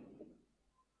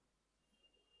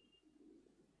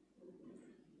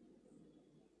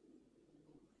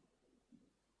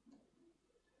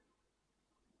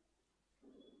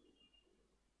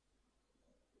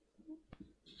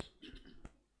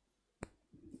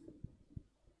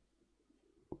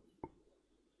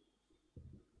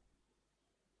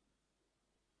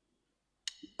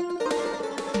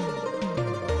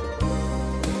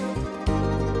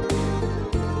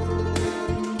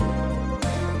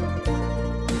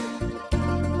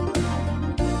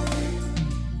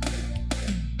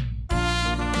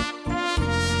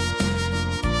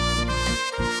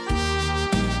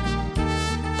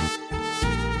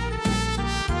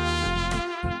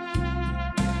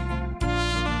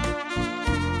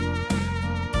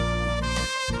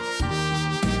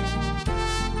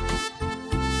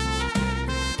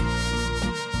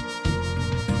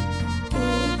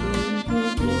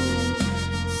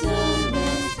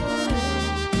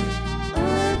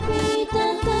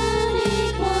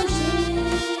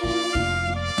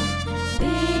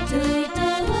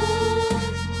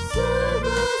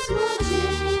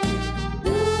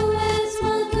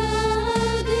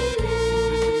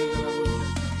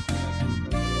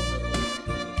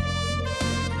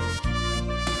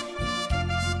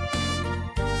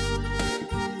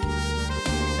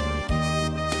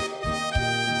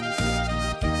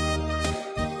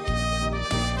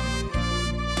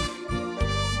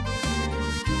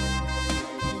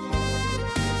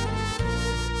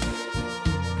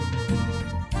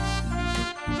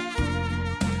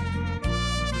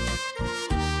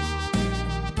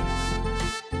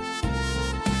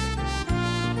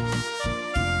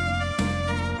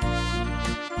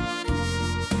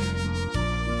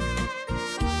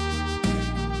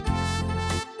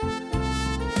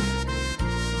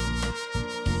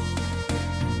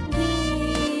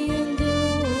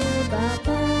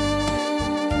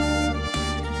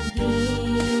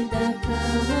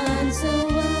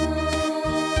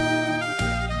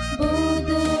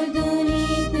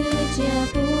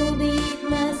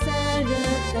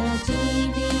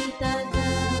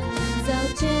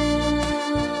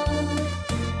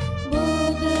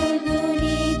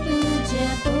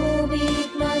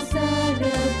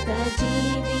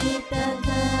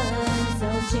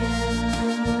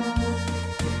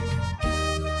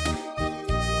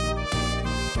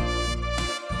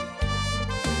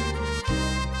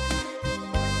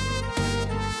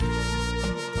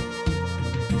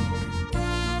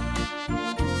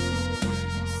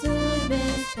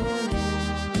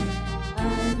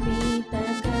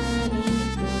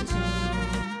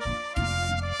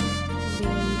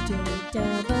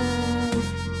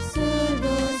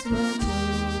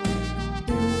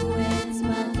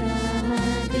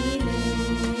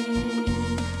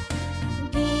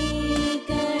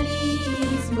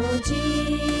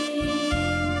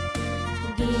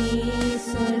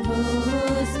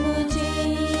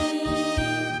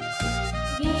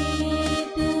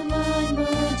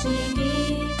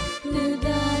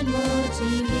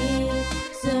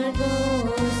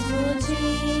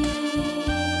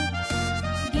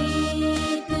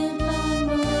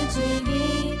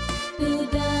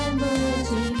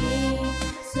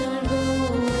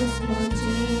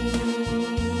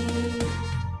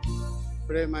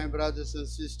 Pray, my brothers and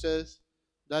sisters,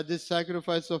 that this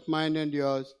sacrifice of mine and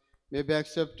yours may be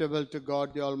acceptable to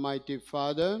God the Almighty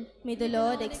Father. May the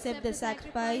Lord accept the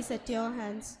sacrifice at your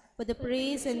hands for the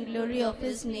praise and glory of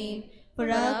his name, for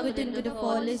our good and good of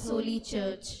all his holy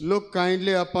church. Look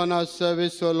kindly upon our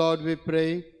service, O Lord, we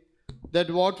pray, that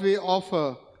what we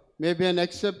offer may be an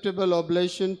acceptable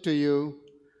oblation to you,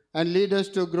 and lead us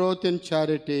to growth in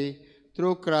charity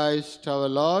through Christ our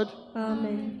Lord.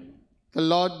 Amen. The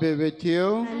Lord be with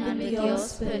you. And with your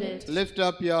spirit. Lift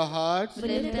up your hearts.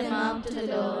 Lift them up to the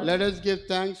Lord. Let us give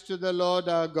thanks to the Lord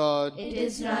our God. It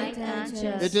is right and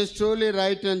just. It is truly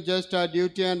right and just, our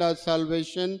duty and our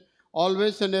salvation,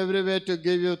 always and everywhere to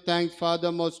give you thanks,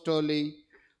 Father most holy,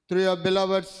 through your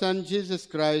beloved Son, Jesus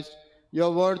Christ,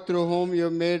 your word through whom you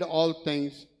made all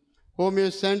things, whom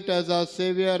you sent as our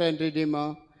Savior and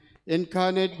Redeemer,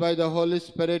 incarnate by the Holy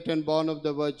Spirit and born of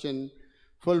the Virgin,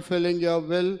 fulfilling your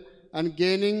will and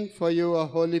gaining for you a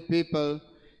holy people.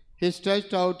 He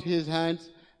stretched out his hands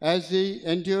as he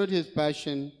endured his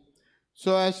passion,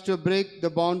 so as to break the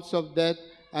bonds of death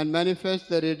and manifest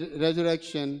the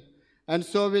resurrection. And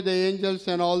so with the angels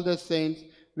and all the saints,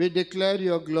 we declare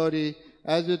your glory,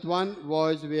 as with one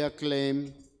voice we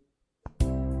acclaim.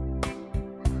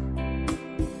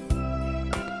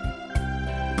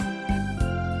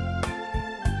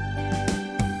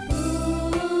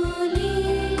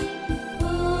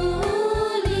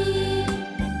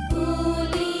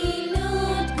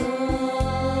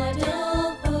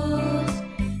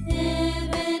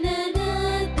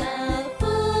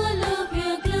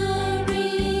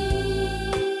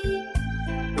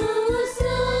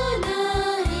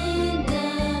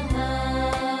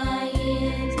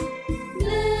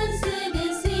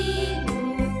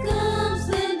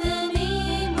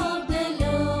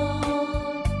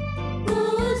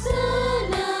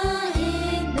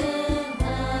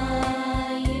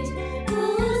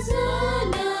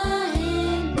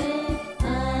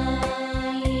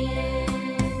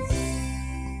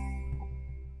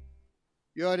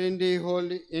 You are indeed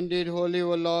holy,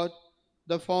 O Lord,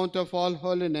 the fount of all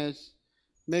holiness.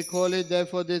 Make holy,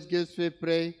 therefore, these gifts, we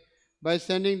pray, by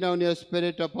sending down your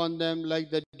Spirit upon them like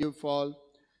the dewfall,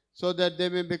 so that they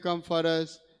may become for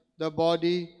us the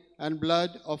body and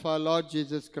blood of our Lord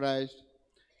Jesus Christ.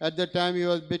 At the time he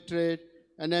was betrayed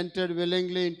and entered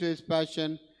willingly into his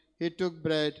passion, he took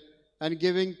bread and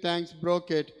giving thanks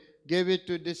broke it, gave it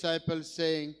to disciples,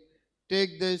 saying,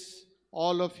 "Take this,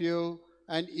 all of you,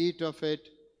 and eat of it,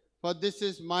 for this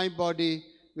is my body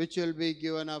which will be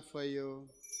given up for you."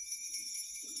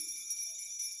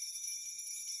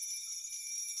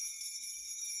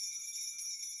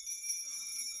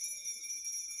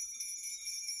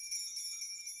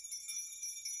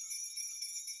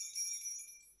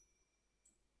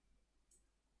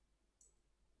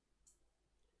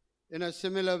 In a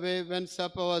similar way, when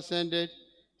supper was ended,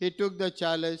 he took the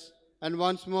chalice, and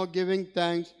once more giving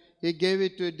thanks, he gave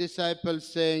it to his disciples,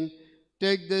 saying,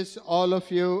 "Take this, all of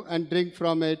you, and drink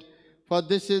from it, for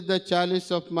this is the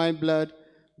chalice of my blood,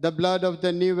 the blood of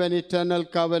the new and eternal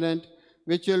covenant,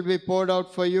 which will be poured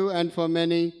out for you and for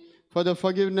many, for the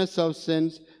forgiveness of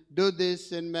sins. Do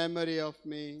this in memory of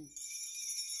me."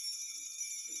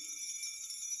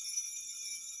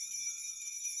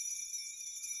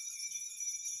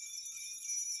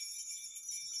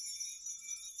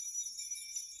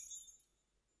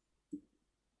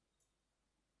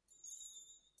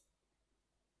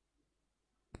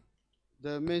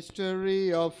 The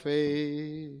mystery of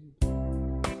faith.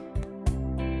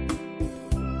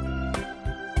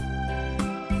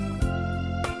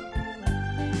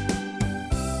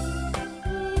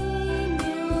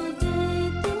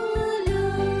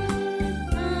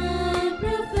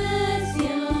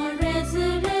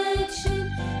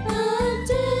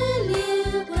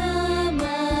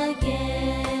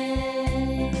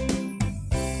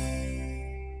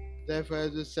 Therefore,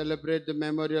 as we celebrate the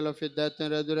memorial of his death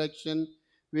and resurrection,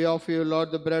 we offer you,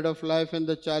 Lord, the bread of life and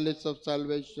the chalice of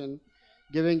salvation,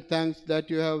 giving thanks that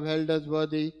you have held us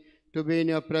worthy to be in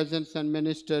your presence and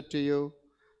minister to you.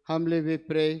 Humbly we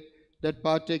pray that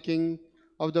partaking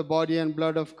of the body and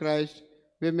blood of Christ,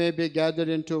 we may be gathered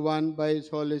into one by his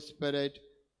Holy Spirit.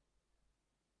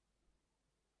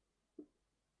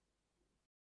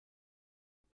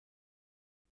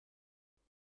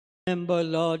 Remember,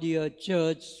 Lord, your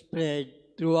church spread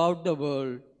throughout the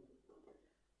world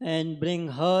and bring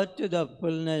her to the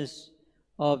fullness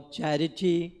of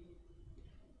charity,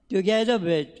 together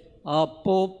with our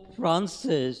Pope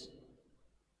Francis,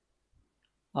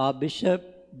 our Bishop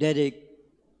Derek,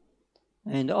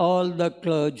 and all the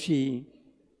clergy.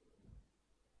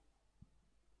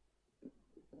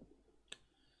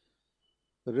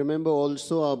 Remember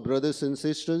also our brothers and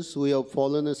sisters who have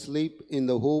fallen asleep in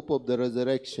the hope of the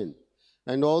resurrection,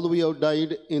 and all who have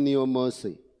died in your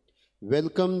mercy.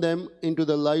 Welcome them into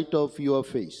the light of your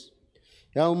face.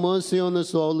 Have mercy on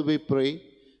us all, we pray,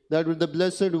 that with the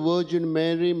Blessed Virgin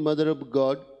Mary, Mother of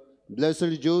God,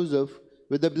 Blessed Joseph,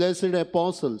 with the blessed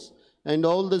apostles, and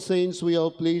all the saints we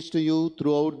have pleased to you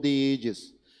throughout the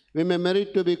ages, we may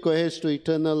merit to be co-heirs to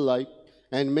eternal life,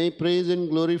 and may praise and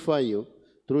glorify you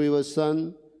through your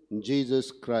Son,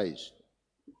 Jesus Christ.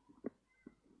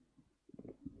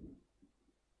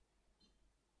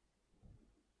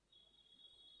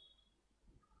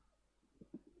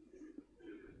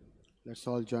 Let's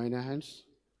all join our hands.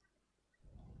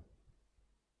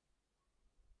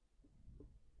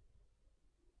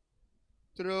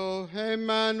 Through him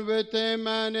and with him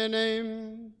and in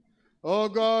him, O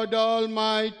God,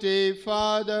 Almighty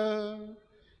Father,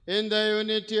 in the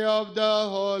unity of the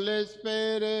Holy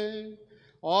Spirit,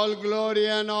 all glory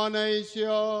and honor is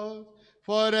yours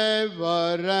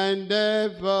forever and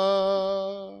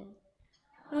ever.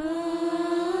 Amen.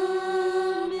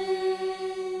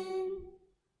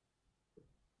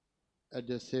 At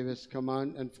the Savior's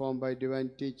command and formed by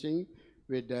divine teaching,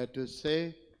 we dare to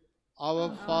say,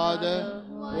 Our Father,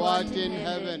 who art in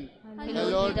heaven,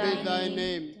 hallowed be thy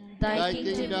name. Thy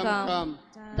kingdom come,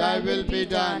 thy will be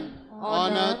done,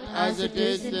 on earth as it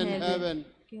is in heaven.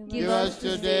 Give us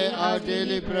today our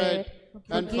daily bread,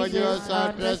 and forgive us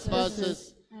our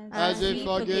trespasses, as we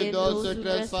forgive those who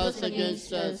trespass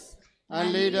against us.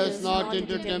 And lead us not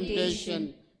into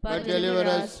temptation, but deliver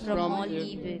us from all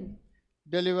evil.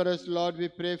 Deliver us, Lord, we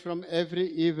pray, from every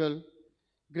evil.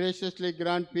 Graciously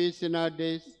grant peace in our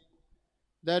days,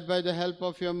 that by the help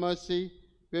of your mercy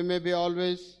we may be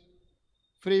always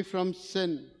free from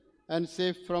sin and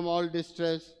safe from all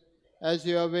distress, as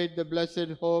you await the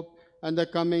blessed hope and the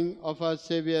coming of our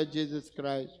Saviour Jesus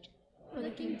Christ. For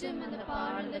the kingdom and the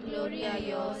power and the glory are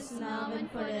yours, now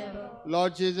and forever.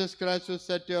 Lord Jesus Christ, who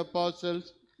said to your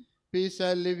apostles, Peace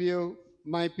I leave you,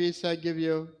 my peace I give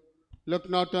you. Look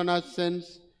not on our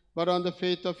sins, but on the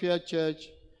faith of your church,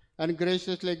 and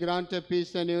graciously grant her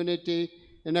peace and unity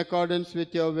in accordance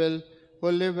with your will,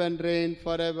 who live and reign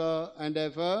forever and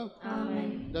ever.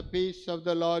 Amen. The peace of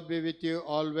the Lord be with you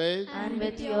always. And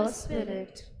with your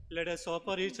spirit. Let us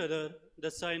offer each other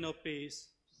the sign of peace.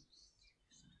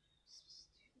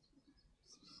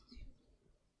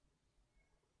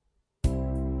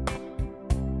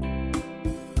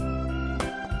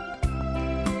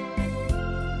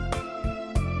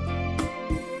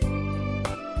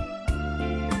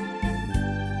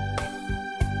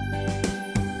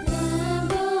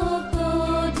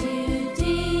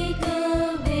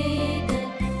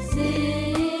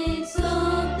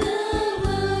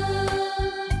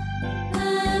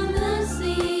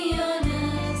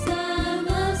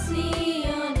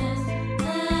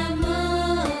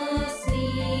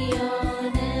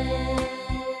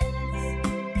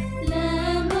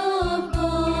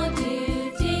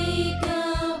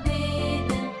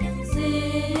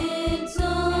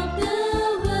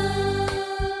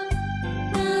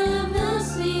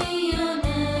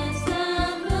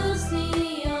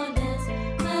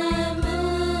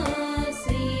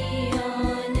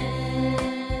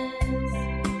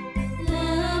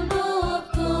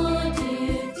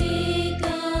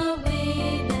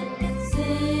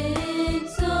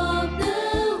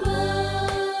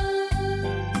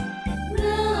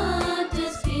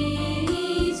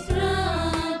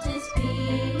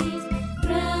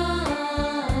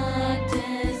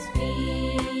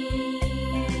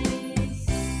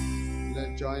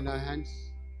 Join our hands,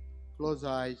 close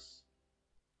our eyes.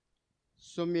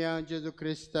 Sumya Jesu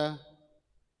Christa,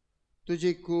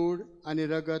 तुझी कूड आणि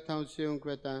रगत हांव सेवंक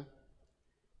वेता.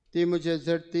 ती म्हजे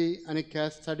झडती आनी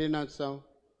ख्यास्त नाचाव,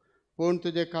 पूण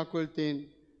तुजे काकुळतीन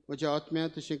म्हज्या आत्म्या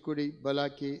तशी कुडी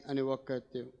भलाकी आनी वखद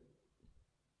देव.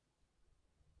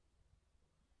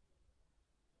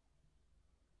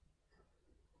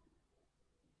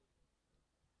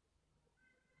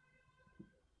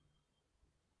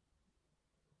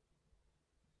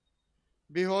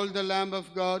 Behold the Lamb of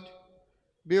God.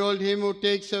 Behold him who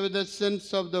takes away the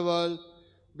sins of the world.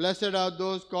 Blessed are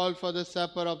those called for the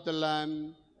supper of the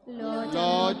Lamb.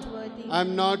 Lord, I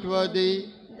am not worthy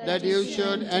that you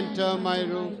should enter my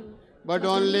room, but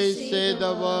only say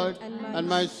the word, and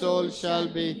my soul shall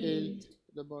be healed.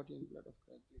 The body and blood of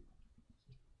Christ.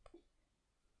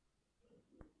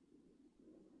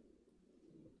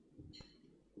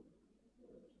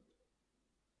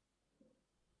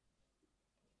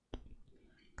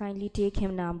 Kindly take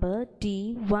hymn number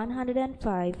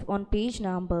D105 on page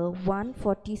number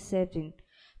 147.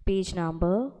 Page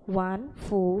number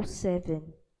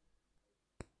 147.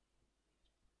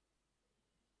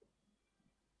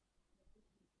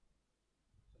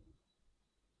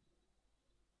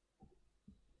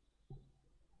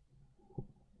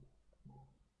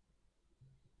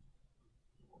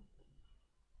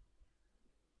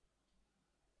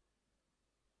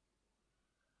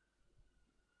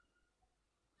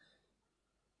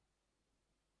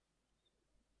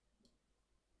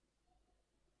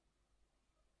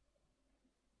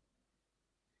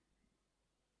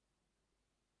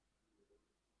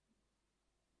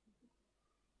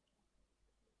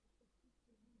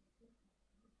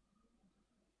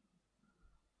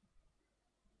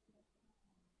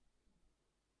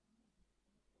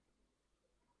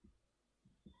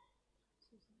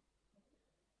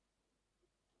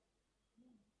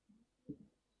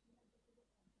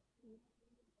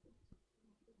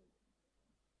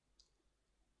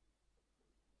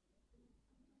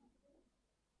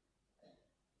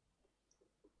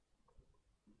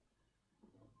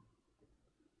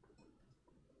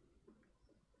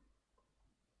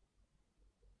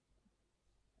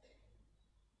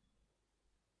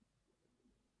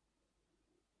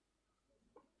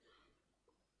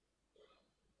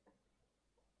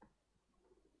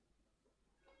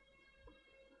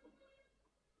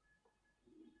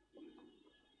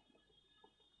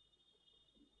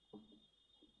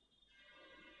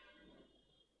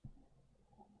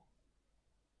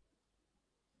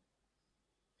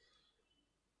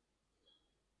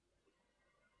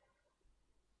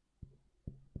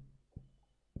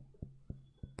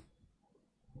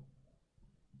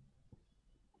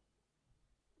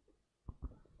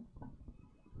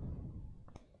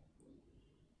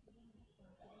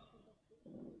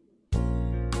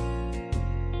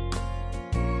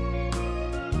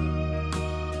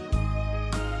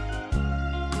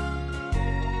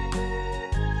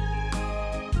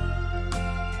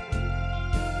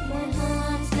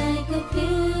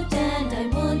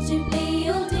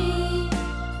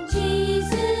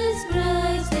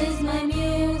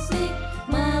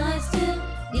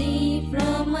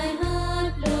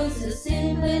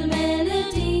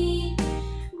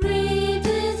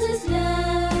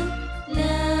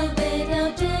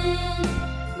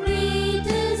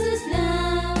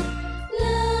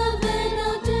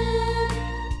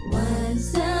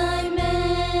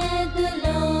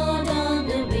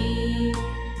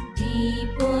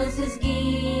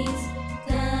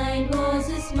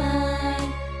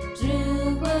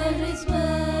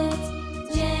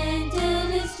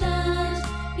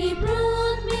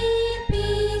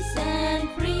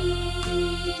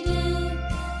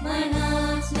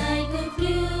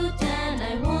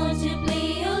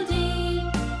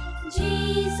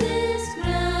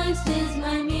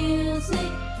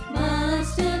 music,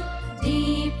 Master.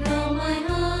 Deep from my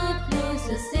heart flows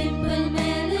a simple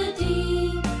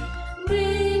melody.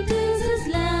 Great is His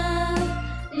love,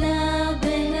 love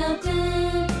without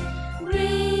end.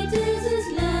 Great is His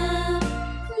love,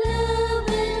 love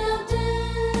without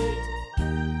end.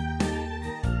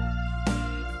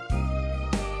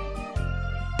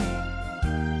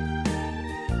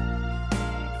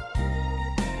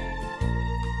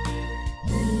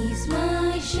 He's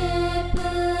my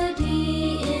shepherd,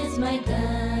 He is my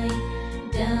guide.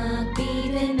 Dark be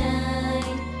the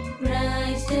night,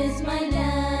 Christ is my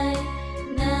light.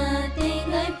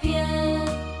 Nothing I fear,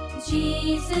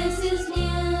 Jesus is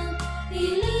near. He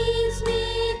leads me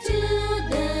to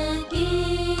the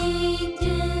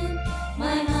kingdom.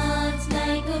 My heart's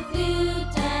like a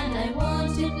flute and I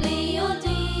want to play all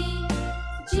day.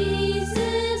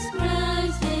 Jesus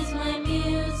Christ is my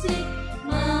music,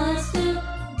 Master.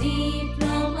 Deep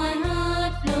from my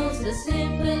heart flows a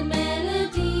simple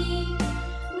melody.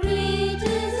 Great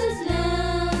is His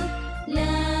love,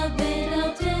 love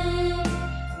without end.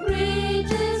 Great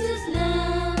is His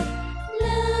love,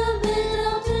 love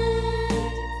without end.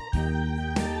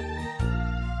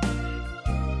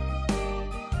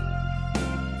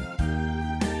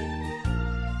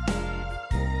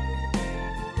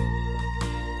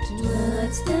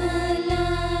 Towards the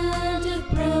land of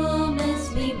promise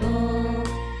we walk,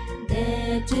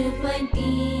 there to find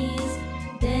peace,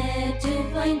 there to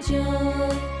find joy,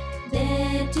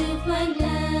 there to find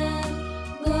love.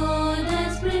 God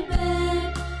has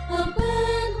prepared a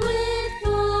banquet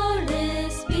for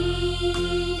His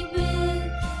people.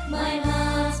 My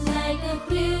heart's like a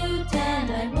flute and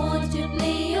I want to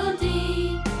play all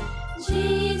day.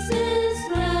 Jesus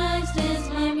Christ is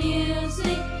my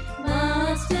music,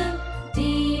 Master.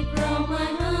 Deep from my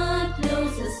heart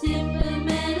flows a simple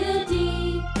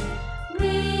melody.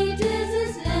 Great is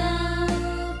His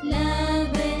love, love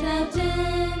without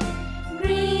end.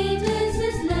 Great is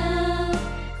His love,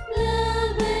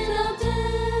 love without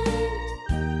end.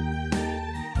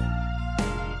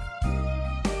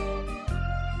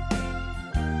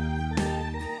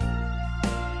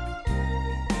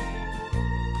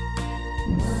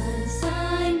 Once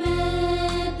I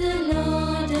met the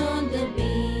Lord on the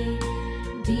way.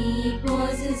 Deep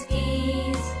was His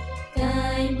gaze,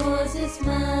 kind was His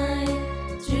smile.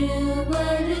 True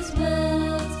were His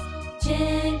words,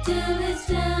 gentle His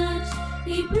touch.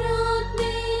 He brought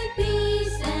me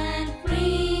peace and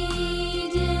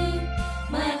freedom.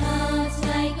 My heart's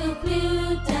like a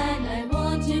flute and I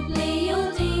want to play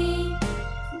all day.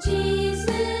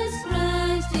 Jesus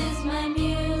Christ is my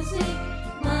music,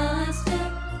 Master.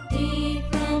 Deep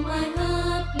from my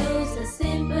heart flows a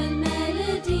simple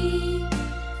melody.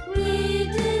 Great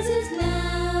is His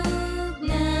love,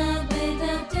 love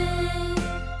without end.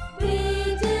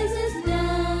 Great is His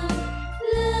love,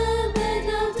 love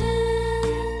without end.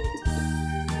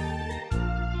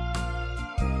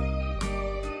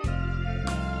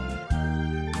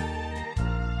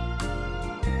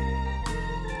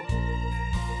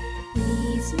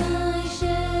 He's my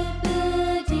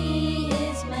shepherd, He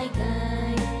is my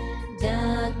guide.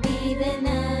 Dark be the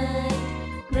night,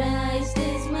 Christ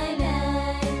is my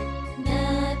light.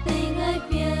 Nothing I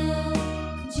fear,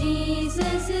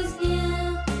 Jesus is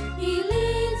near. He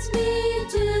leads me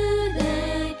to the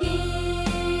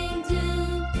kingdom.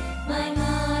 My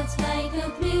heart's like a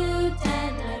flute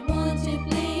and I want to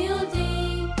play all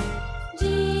day.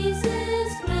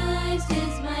 Jesus Christ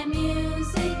is my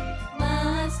music,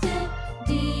 Master.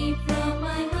 Deep from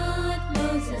my heart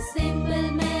flows a simple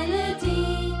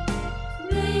melody.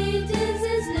 Great is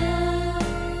His love,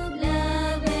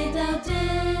 love without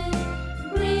end.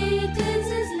 Great is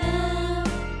His love,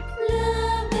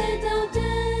 love without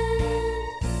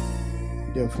end.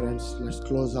 Dear friends, let's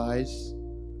close our eyes,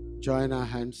 join our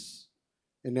hands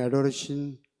in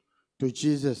adoration to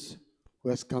Jesus who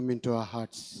has come into our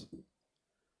hearts.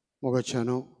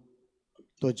 Mogachano,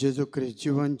 to Jesu Christ,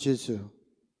 Jivan Jesu,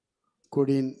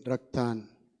 Kudin Raktan,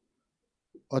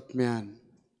 Otmyan,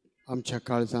 आमच्या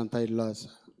काळजांत आयिल्लो आसा.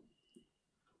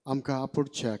 आमकां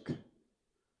आपुडच्याक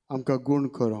आमकां गूण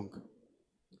करूंक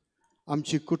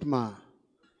आमची कुटुंबां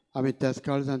आमी त्याच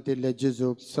काळजांत येयल्ल्या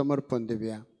जेजूक समर्पण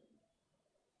दिवया.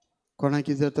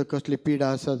 कोणाकी जर तर कसली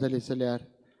पिडा आसा जाल्यार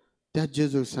त्याच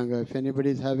जेजूक सांगा. If anybody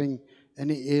is having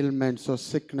any ailments or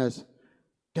sickness,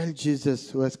 tell Jesus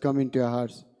who has come into your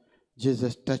hearts,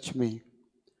 Jesus, touch me.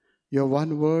 Your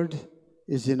one word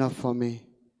is enough for me.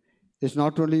 It's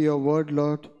not only your word,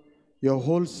 Lord, your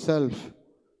whole self,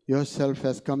 yourself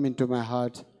has come into my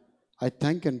heart. I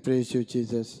thank and praise you,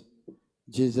 Jesus.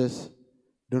 Jesus,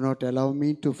 do not allow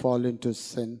me to fall into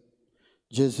sin.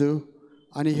 Jesu,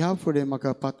 आनी ह्या फुडें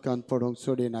म्हाका पातकान पडोवंक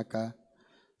सोडी नाका.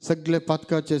 सगळे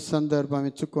पातकाचे संदर्भ हांवें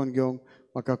चुकोवन घेवंक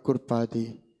म्हाका कृपा दी.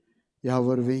 ह्या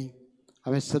वरवीं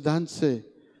हांवें सदांच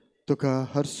तुका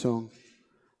हरसूंक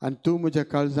आनी तूं म्हज्या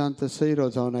काळजांत सैरो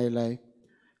जावन आयलाय.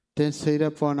 तें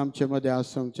सैरपण आमचे मदें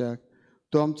आसूंक जाय.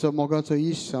 तूं आमचो मोगाचो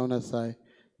इश्ट जावन आसाय.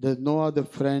 There's no other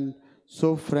friend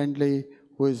so friendly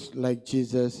who is like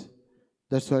Jesus.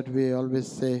 That's what we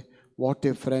always say. What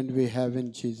a friend we have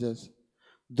in Jesus.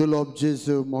 Dulob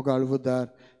Jesu mogal vudar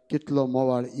kitlo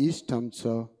moval ish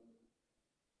amcho.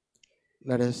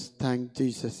 Let us thank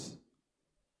Jesus.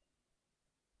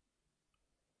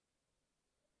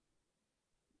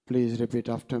 Please repeat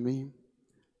after me.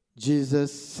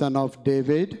 Jesus, Son of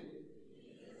David,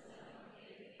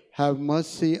 have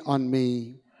mercy on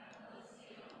me.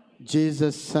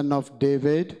 Jesus, Son of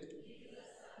David,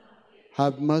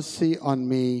 have mercy on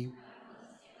me.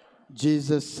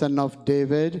 Jesus, Son of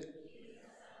David,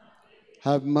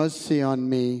 have mercy on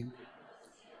me.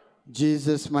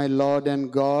 Jesus, my Lord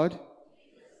and God,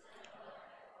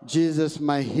 Jesus,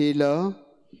 my healer,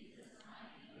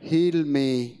 heal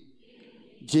me.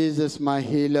 Jesus, my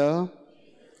healer,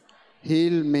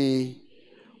 heal me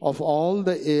of all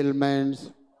the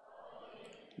ailments.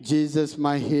 Jesus,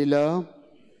 my healer,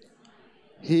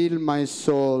 heal my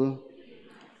soul.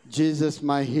 Jesus,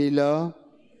 my healer,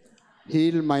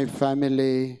 heal my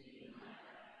family.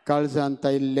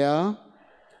 Kalzantailya,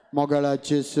 Mogala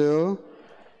Jesu,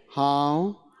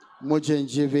 हांव म्हजें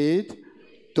जिवीत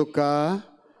तुका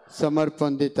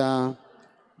समर्पण दिता.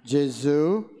 जेजू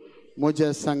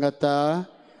म्हज्या सांगाता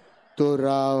तूं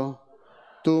राव.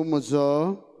 तूं म्हजो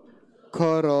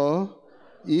खरो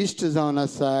इश्ट जावन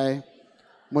आसाय.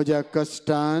 म्हज्या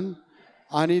कश्टान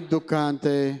आनी दुखांत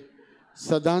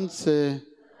सदांच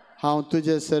हांव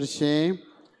तुजे सरशें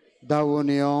धांवून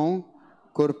येवंक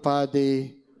कृपा दी.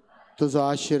 तुजो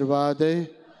आशिर्वाद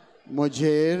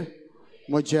म्हजेर,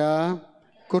 म्हज्या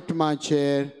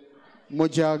कुटुंबाचेर,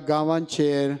 म्हज्या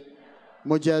गांवांचेर,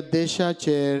 म्हज्या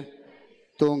देशाचेर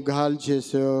तूं घाल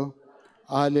जेजू.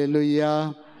 Hallelujah,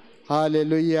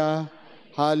 hallelujah,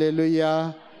 hallelujah,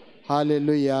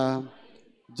 hallelujah.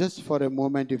 Just for a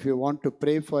moment, if you want to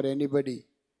pray for anybody,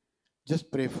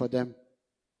 just pray for them.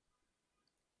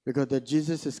 Because that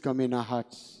Jesus is come in our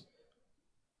hearts.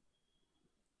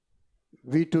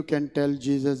 We too can tell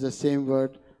Jesus the same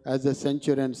word as the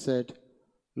centurion said,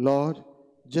 Lord,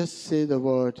 just say the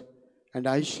word and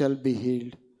I shall be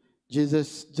healed.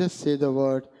 Jesus, just say the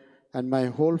word and my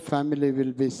whole family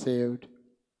will be saved.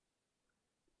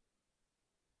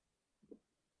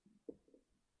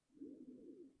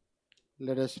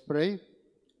 Let us pray.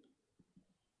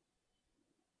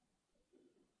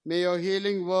 May your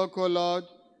healing work, O Lord,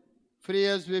 free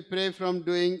us, we pray, from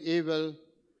doing evil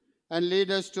and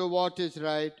lead us to what is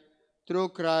right. Through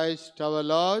Christ our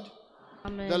Lord.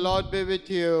 Amen. The Lord be with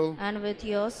you. And with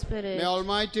your spirit. May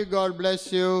Almighty God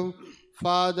bless you,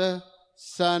 Father,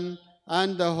 Son,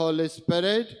 and the Holy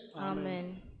Spirit.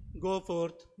 Amen. Go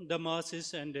forth, the Mass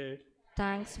is ended.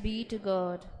 Thanks be to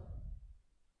God.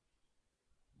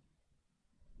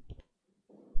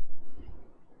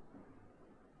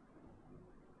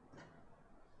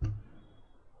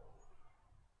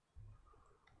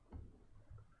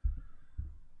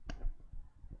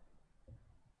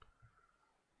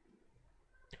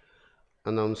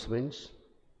 Announcements.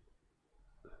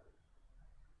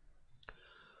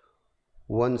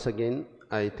 Once again,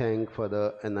 I thank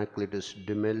Father Anacletus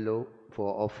de Mello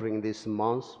for offering this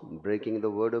Mass, breaking the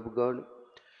Word of God,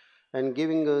 and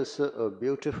giving us a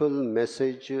beautiful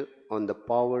message on the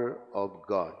power of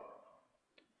God.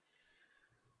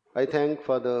 I thank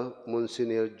Father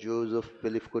Monsignor Joseph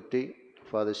Pelifcotti,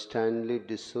 Father Stanley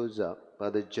D'Souza,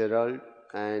 Father Gerald,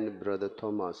 and Brother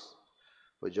Thomas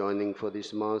for joining for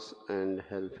this Mass and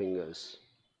helping us.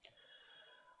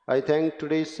 I thank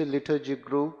today's liturgy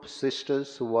group,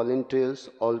 sisters, volunteers,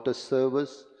 altar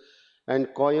servers,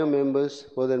 and choir members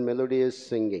for their melodious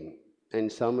singing,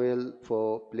 and Samuel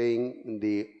for playing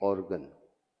the organ.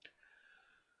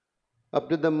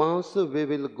 After the Mass, we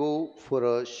will go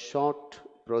for a short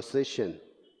procession.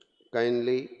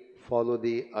 Kindly follow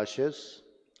the ushers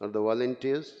or the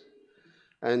volunteers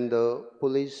and the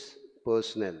police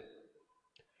personnel.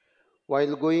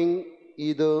 While going,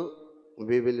 either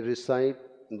we will recite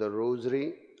the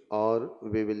rosary or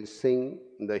we will sing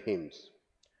the hymns.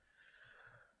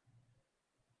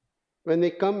 When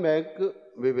we come back,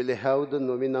 we will have the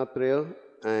Novena prayer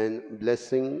and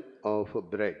blessing of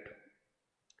bread.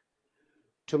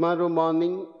 Tomorrow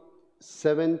morning,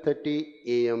 7:30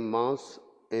 a.m. Mass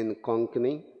in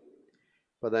Konkani.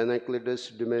 Father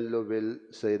Anacletus de Mello will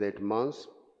say that Mass,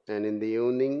 and in the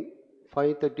evening,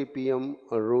 5:30 p.m.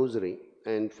 a rosary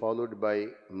and followed by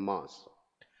Mass.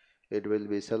 It will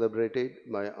be celebrated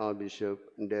by our Bishop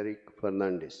Derek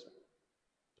Fernandez.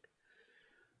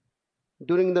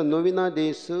 During the Novena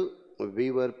days,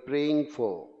 we were praying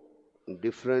for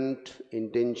different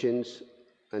intentions,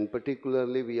 and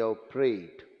particularly we have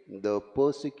prayed the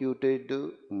persecuted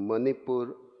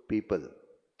Manipur people.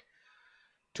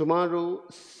 Tomorrow,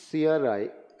 CRI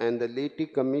and the Laity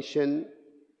Commission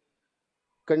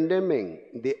condemning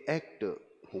the act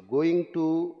going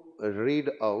to read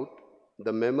out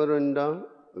the memoranda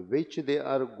which they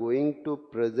are going to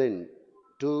present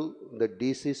to the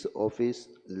DC's office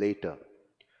later.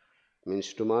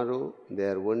 Means tomorrow they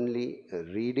are only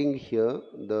reading here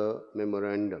the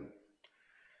memorandum,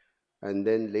 and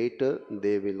then later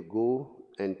they will go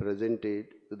and present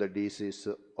it to the DC's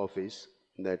office.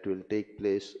 That will take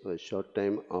place a short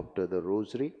time after the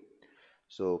rosary.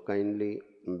 So kindly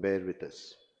bear with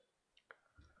us.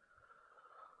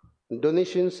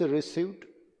 Donations received: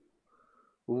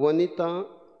 Vanita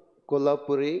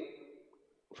Kolapuri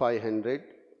 500,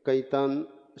 Kaitan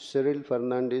Cyril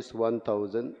Fernandez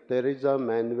 1000, Teresa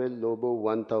Manuel Lobo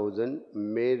 1000,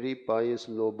 Mary Pius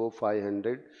Lobo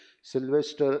 500,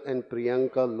 Sylvester and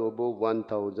Priyanka Lobo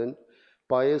 1000,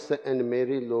 Pius and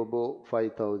Mary Lobo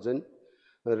 5000,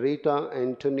 Rita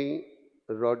Anthony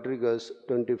Rodriguez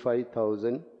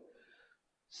 25,000,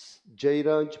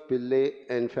 Jairaj Pillai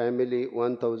and family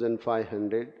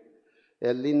 1500,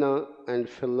 Elena and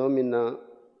Philomena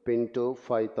Pinto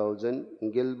 5000,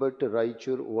 Gilbert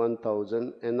Raichur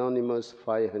 1000, Anonymous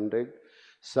 500,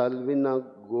 Salvina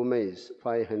Gomez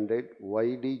 500,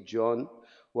 YD John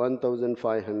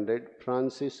 1500,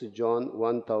 Francis John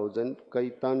 1000,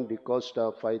 Kaitan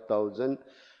DeCosta 5000,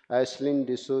 Ashlyn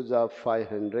D'Souza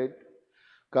 500,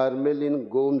 Carmelin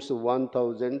Gomes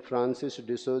 1000, Francis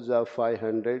D'Souza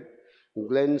 500,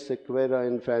 Glenn Sequeira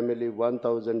and family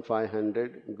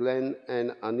 1500, Glenn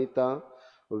and Anita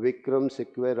Vikram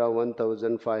Sequeira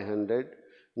 1500,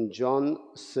 John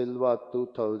Silva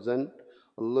 2000,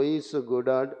 Luis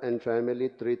Godard and family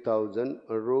 3000,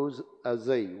 Rose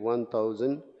Azai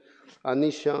 1000,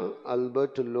 Anisha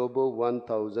Albert Lobo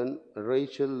 1000,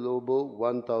 Rachel Lobo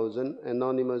 1000,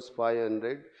 Anonymous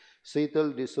 500,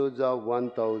 Seetal D'Souza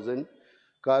 1000,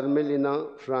 Carmelina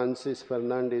Francis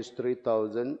Fernandez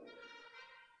 3000,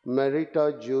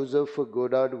 Marita Joseph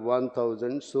Godard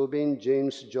 1000, Sobin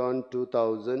James John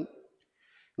 2000,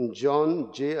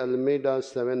 John J. Almeida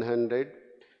 700,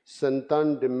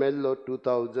 Santan De Mello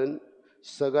 2000,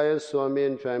 Sagaya Swami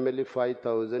and family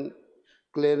 5000,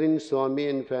 Clarin Swami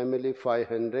and family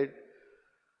 500,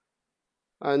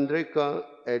 Andreka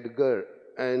Edgar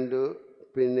and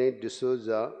Pinay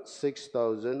D'Souza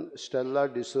 6000, Stella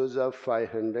D'Souza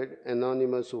 500,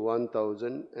 Anonymous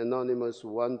 1000, Anonymous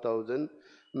 1000,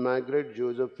 Margaret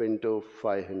Joseph Pinto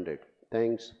 500.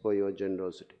 Thanks for your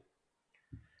generosity.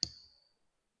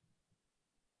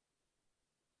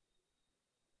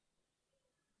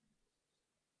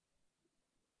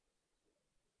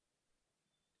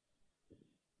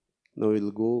 Now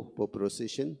we'll go for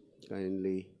procession.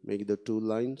 Kindly make the two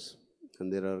lines,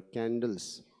 and there are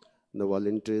candles. The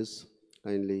volunteers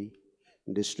kindly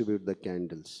distribute the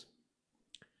candles.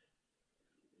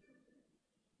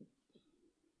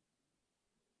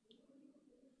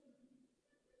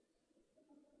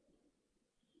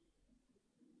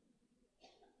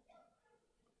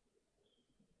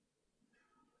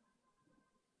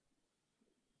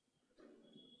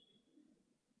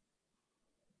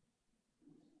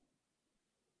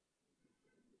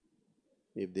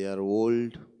 If they are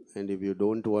old and if you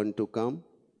don't want to come,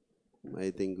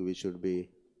 I think we should be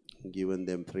given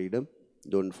them freedom.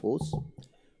 Don't force,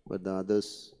 but the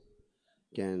others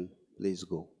can please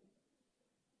go.